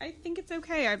 I think it's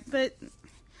okay. But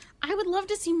I would love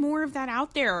to see more of that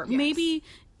out there. Yes. Maybe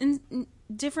in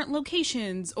different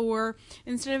locations, or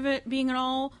instead of it being an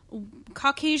all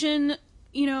Caucasian,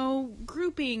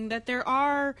 grouping, that there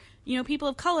are, people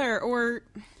of color, or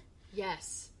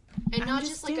and not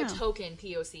just like a token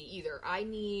POC either.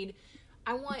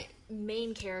 I want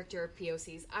main character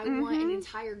POCs. I want an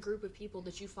entire group of people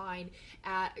that you find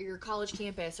at your college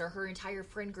campus or her entire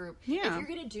friend group. Yeah. If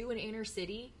you're gonna do an inner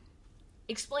city,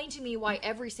 explain to me why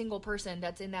every single person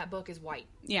that's in that book is white.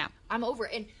 Yeah, I'm over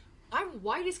it. And I'm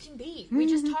white as can be. We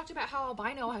just talked about how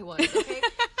albino I was, okay?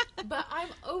 But I'm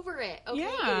over it, okay?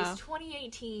 Yeah. It is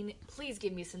 2018. Please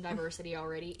give me some diversity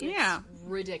already. It's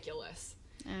ridiculous.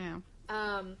 Yeah.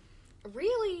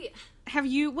 Really?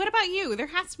 What about you? There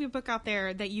has to be a book out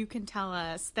there that you can tell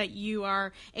us that you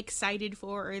are excited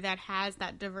for, or that has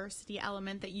that diversity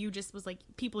element that you just was like,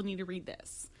 people need to read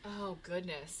this. Oh,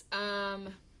 goodness.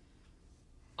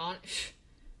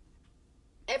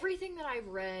 Everything that I've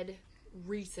read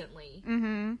recently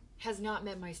has not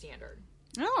met my standard.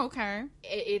 Oh, okay.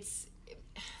 It's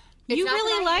you not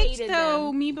really that I liked, hated though,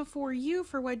 them. Me Before You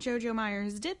for what JoJo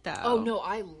Myers did, though. Oh, no,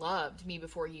 I loved Me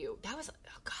Before You. That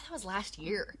was last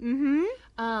year. Mm-hmm.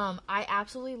 I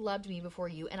absolutely loved Me Before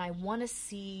You, and I want to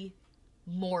see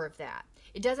more of that.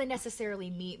 It doesn't necessarily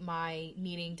meet my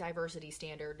needing diversity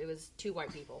standard. It was 2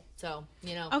 white people, so,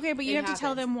 Okay, but you have happens. to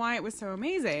tell them why it was so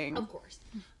amazing. Of course.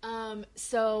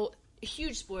 So,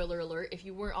 huge spoiler alert, if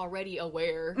you weren't already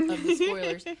aware of the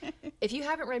spoilers. If you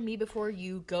haven't read Me Before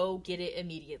You, go get it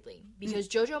immediately. Because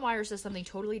JoJo Myers does something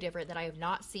totally different that I have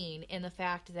not seen, in the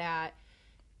fact that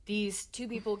these 2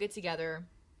 people get together,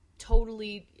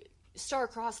 totally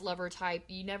star-crossed lover type.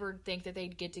 You never think that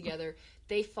they'd get together.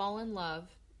 They fall in love,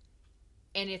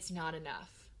 and it's not enough.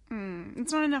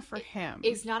 It's not enough for him.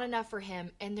 It's not enough for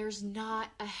him, and there's not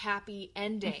a happy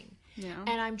ending. Yeah.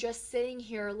 And I'm just sitting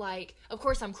here like, of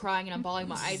course I'm crying and I'm bawling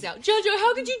my eyes out. JoJo,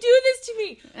 how could you do this to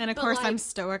me? And of But, course, like, I'm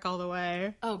stoic all the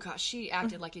way. Oh gosh, she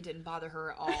acted like it didn't bother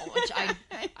her at all, which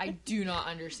I do not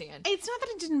understand. It's not that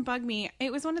it didn't bug me.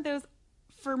 It was one of those,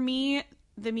 for me,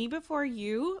 the Me Before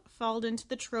You fell into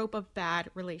the trope of bad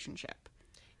relationship.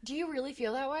 Do you really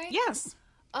feel that way? Yes.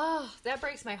 Oh, that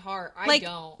breaks my heart. I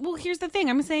don't. Well, here's the thing.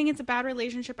 I'm saying it's a bad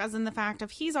relationship as in the fact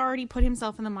of he's already put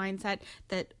himself in the mindset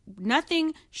that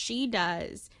nothing she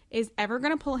does is ever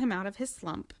going to pull him out of his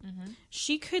slump.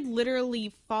 She could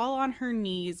literally fall on her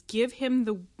knees, give him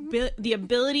the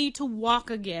ability to walk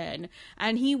again,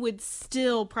 and he would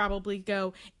still probably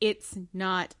go, it's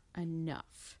not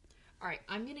enough. All right,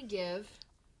 I'm going to give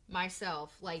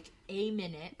myself like a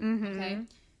minute, okay,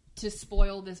 to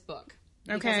spoil this book.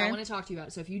 Because Okay. I want to talk to you about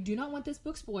it. So if you do not want this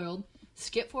book spoiled,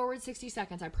 skip forward 60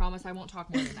 seconds. I promise I won't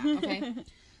talk more than that, okay?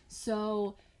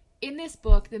 So in this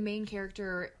book, the main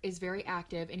character is very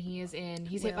active, and he's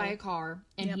hit by a car,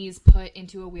 and he's put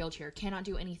into a wheelchair, cannot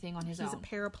do anything on his He's a own.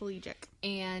 paraplegic.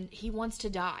 And he wants to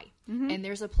die. And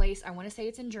there's a place, I want to say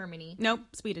it's in Germany. Nope,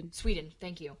 Sweden.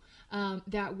 Thank you.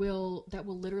 That will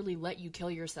literally let you kill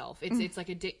yourself. It's like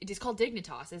it's called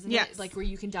Dignitas, isn't Yes. it? Like where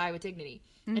you can die with dignity.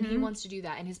 And he wants to do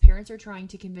that, and his parents are trying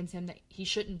to convince him that he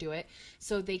shouldn't do it.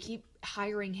 So they keep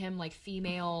hiring him like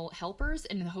female helpers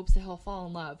in the hopes that he'll fall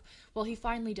in love. Well, he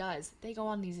finally does. They go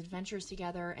on these adventures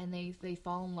together, and they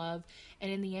fall in love.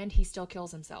 And in the end, he still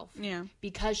kills himself. Yeah.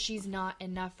 Because she's not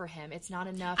enough for him. It's not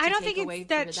enough. To I don't take think away it's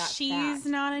that that she's fact.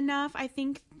 not enough. I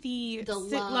think the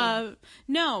love.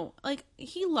 No, like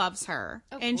he loves her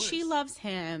Of and she course. loves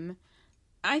him.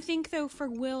 I think though for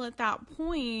Will at that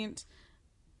point,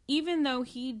 even though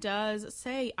he does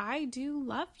say, I do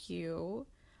love you,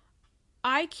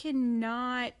 I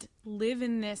cannot live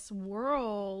in this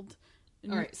world.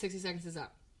 All right, 60 seconds is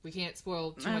up. We can't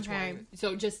spoil too much Okay. more.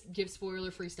 So just give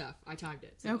spoiler-free stuff. I timed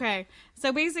it. So. Okay.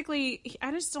 So basically,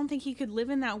 I just don't think he could live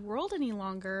in that world any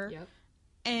longer. Yep.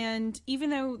 And even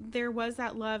though there was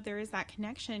that love, there is that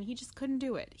connection, he just couldn't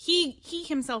do it. He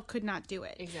himself could not do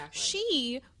it. Exactly.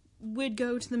 She would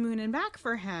go to the moon and back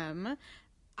for him,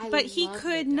 I but he loved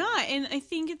could it, though. not. And I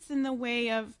think it's in the way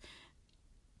of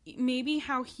maybe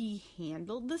how he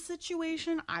handled the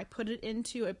situation. I put it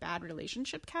into a bad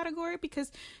relationship category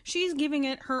because she's giving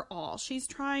it her all. She's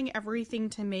trying everything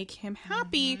to make him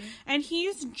happy, and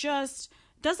he's just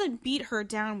doesn't beat her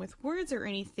down with words or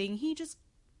anything. He just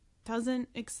doesn't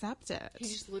accept it. He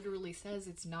just literally says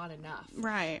it's not enough.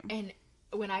 Right. And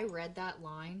when I read that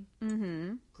line,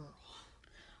 girl.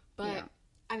 But, Yeah.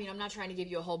 I mean, I'm not trying to give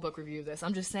you a whole book review of this.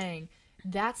 I'm just saying,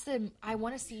 I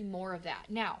want to see more of that.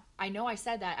 Now, I know I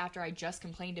said that after I just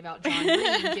complained about John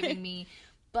Green giving me,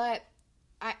 but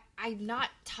I'm not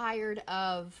tired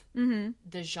of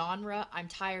the genre. I'm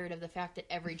tired of the fact that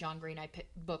every John Green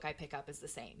book I pick up is the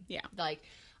same. Yeah. Like,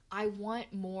 I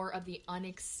want more of the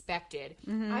unexpected.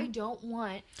 I don't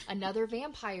want another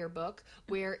vampire book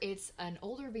where it's an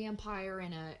older vampire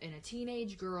and a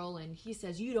teenage girl, and he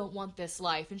says, you don't want this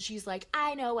life. And she's like,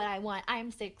 I know what I want.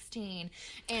 I'm 16.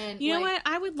 And You know like, what?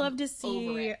 I would love to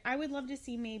over see. it. I would love to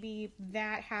see maybe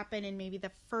that happen in maybe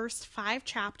the first 5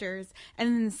 chapters, and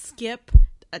then skip,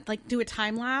 like do a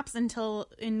time lapse and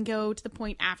go to the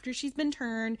point after she's been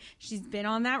turned. She's been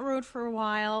on that road for a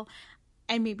while,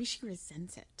 and maybe she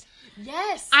resents it.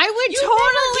 Yes. I would You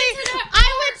never get to that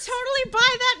I would totally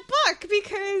buy that book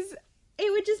because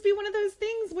it would just be one of those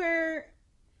things where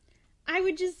I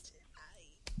would just.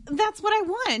 That's what I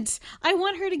want. I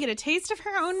want her to get a taste of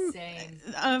her own, Same.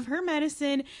 of her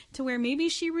medicine, to where maybe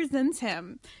she resents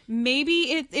him.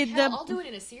 Maybe Hell, I'll do it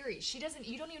in a series. You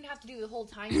don't even have to do the whole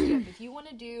time skip. If you want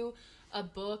to do a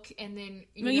book and then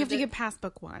you have to get past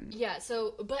book 1. Yeah,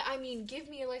 so but I mean, give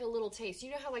me like a little taste.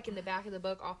 You know how like in the back of the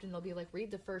book often they'll be like,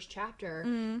 read the first chapter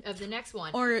of the next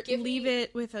one, or leave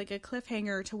it with like a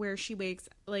cliffhanger to where she wakes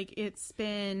like it's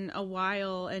been a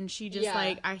while and she just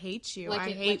like, I hate you, I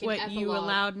hate what you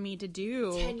allowed me to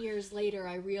do. 10 years later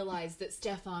I realized that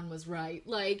Stefan was right.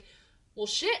 Like, well,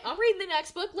 shit, I'm reading the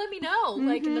next book, let me know.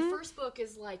 Like, and the first book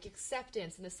is like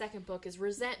acceptance and the second book is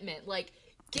resentment. Like,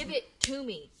 give it to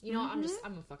me. You know, I'm a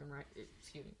fucking right.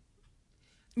 Excuse me.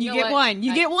 You get one.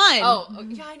 You get one. Oh,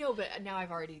 yeah, I know, but now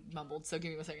I've already mumbled, so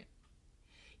give me 1 second.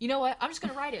 You know what? I'm just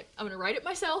going to write it. I'm going to write it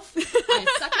myself. I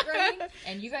suck at writing,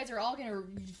 and you guys are all going to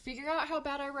figure out how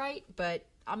bad I write, but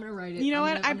I'm going to write it. You know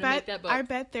what? I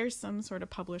bet there's some sort of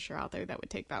publisher out there that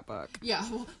would take that book. Yeah,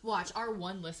 well, watch. Our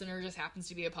one listener just happens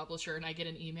to be a publisher, and I get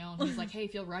an email, and he's like, hey,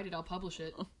 if you'll write it, I'll publish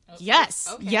it.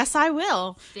 Yes. Okay. Yes, I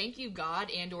will. Thank you, God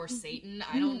and or Satan.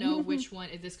 I don't know which one.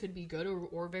 This could be good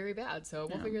or very bad, so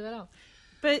we'll figure that out.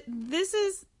 But this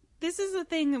is a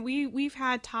thing that we've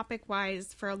had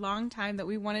topic-wise for a long time that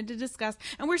we wanted to discuss,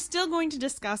 and we're still going to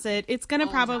discuss it. It's going to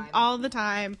probably all the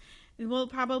time. We'll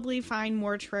probably find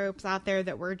more tropes out there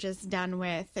that we're just done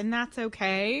with, and that's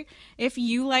okay. If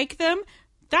you like them,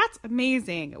 that's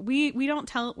amazing.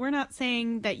 We're not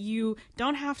saying that you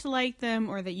don't have to like them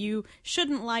or that you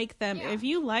shouldn't like them. Yeah. If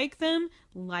you like them,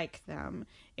 like them.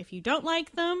 If you don't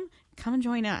like them, come and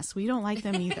join us. We don't like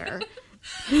them either.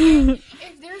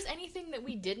 If there's anything that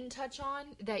we didn't touch on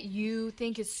that you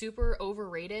think is super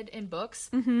overrated in books,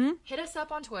 hit us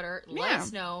up on Twitter. Let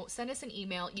us know. Send us an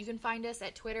email. You can find us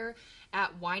at Twitter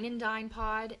at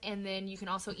wineanddinepod, and then you can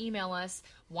also email us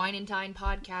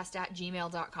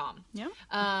wineanddinepodcast@gmail.com. Yeah.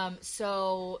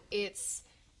 So it's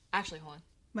actually, hold on.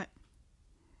 What?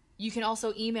 You can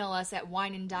also email us at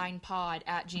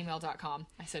wineanddinepod@gmail.com.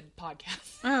 I said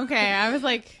podcast. Okay, I was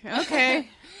like, okay.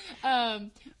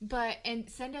 And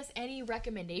send us any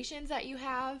recommendations that you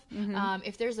have.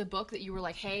 If there's a book that you were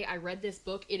like, hey, I read this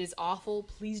book, it is awful,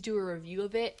 please do a review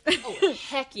of it. Oh,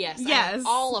 heck yes. Yes. I'm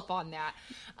all up on that.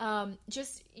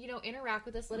 Just, interact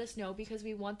with us, let us know, because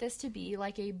we want this to be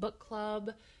like a book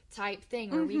club type thing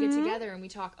where we get together and we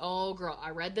talk, oh girl,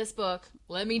 I read this book,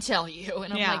 let me tell you.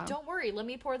 And I'm like, don't worry, let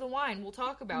me pour the wine, we'll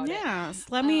talk about it. Yes,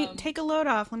 let me take a load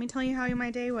off, let me tell you how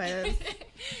my day was.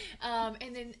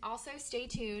 And then also stay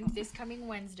tuned this coming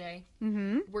Wednesday.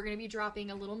 We're going to be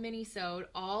dropping a little mini-sode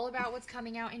all about what's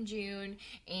coming out in June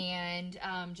and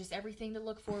just everything to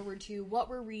look forward to, what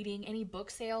we're reading, any book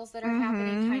sales that are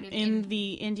happening kind of in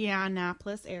the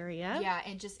Indianapolis area. Yeah,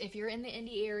 and just if you're in the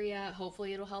Indy area,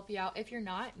 hopefully it'll help you out. If you're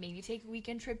not, maybe take a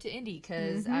weekend trip to Indy,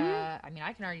 because I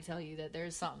can already tell you that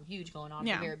there's something huge going on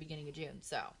at the very beginning of June.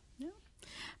 So,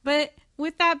 but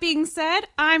with that being said,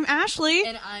 I'm Ashley,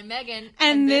 and I'm Megan,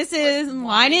 and this is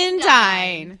Wine and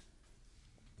Dine.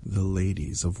 The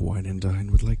ladies of Wine and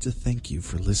Dine would like to thank you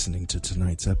for listening to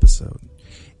tonight's episode.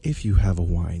 If you have a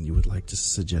wine you would like to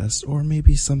suggest, or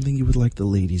maybe something you would like the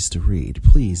ladies to read,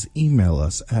 please email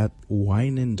us at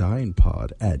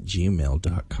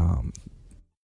wineanddinepod@gmail.com.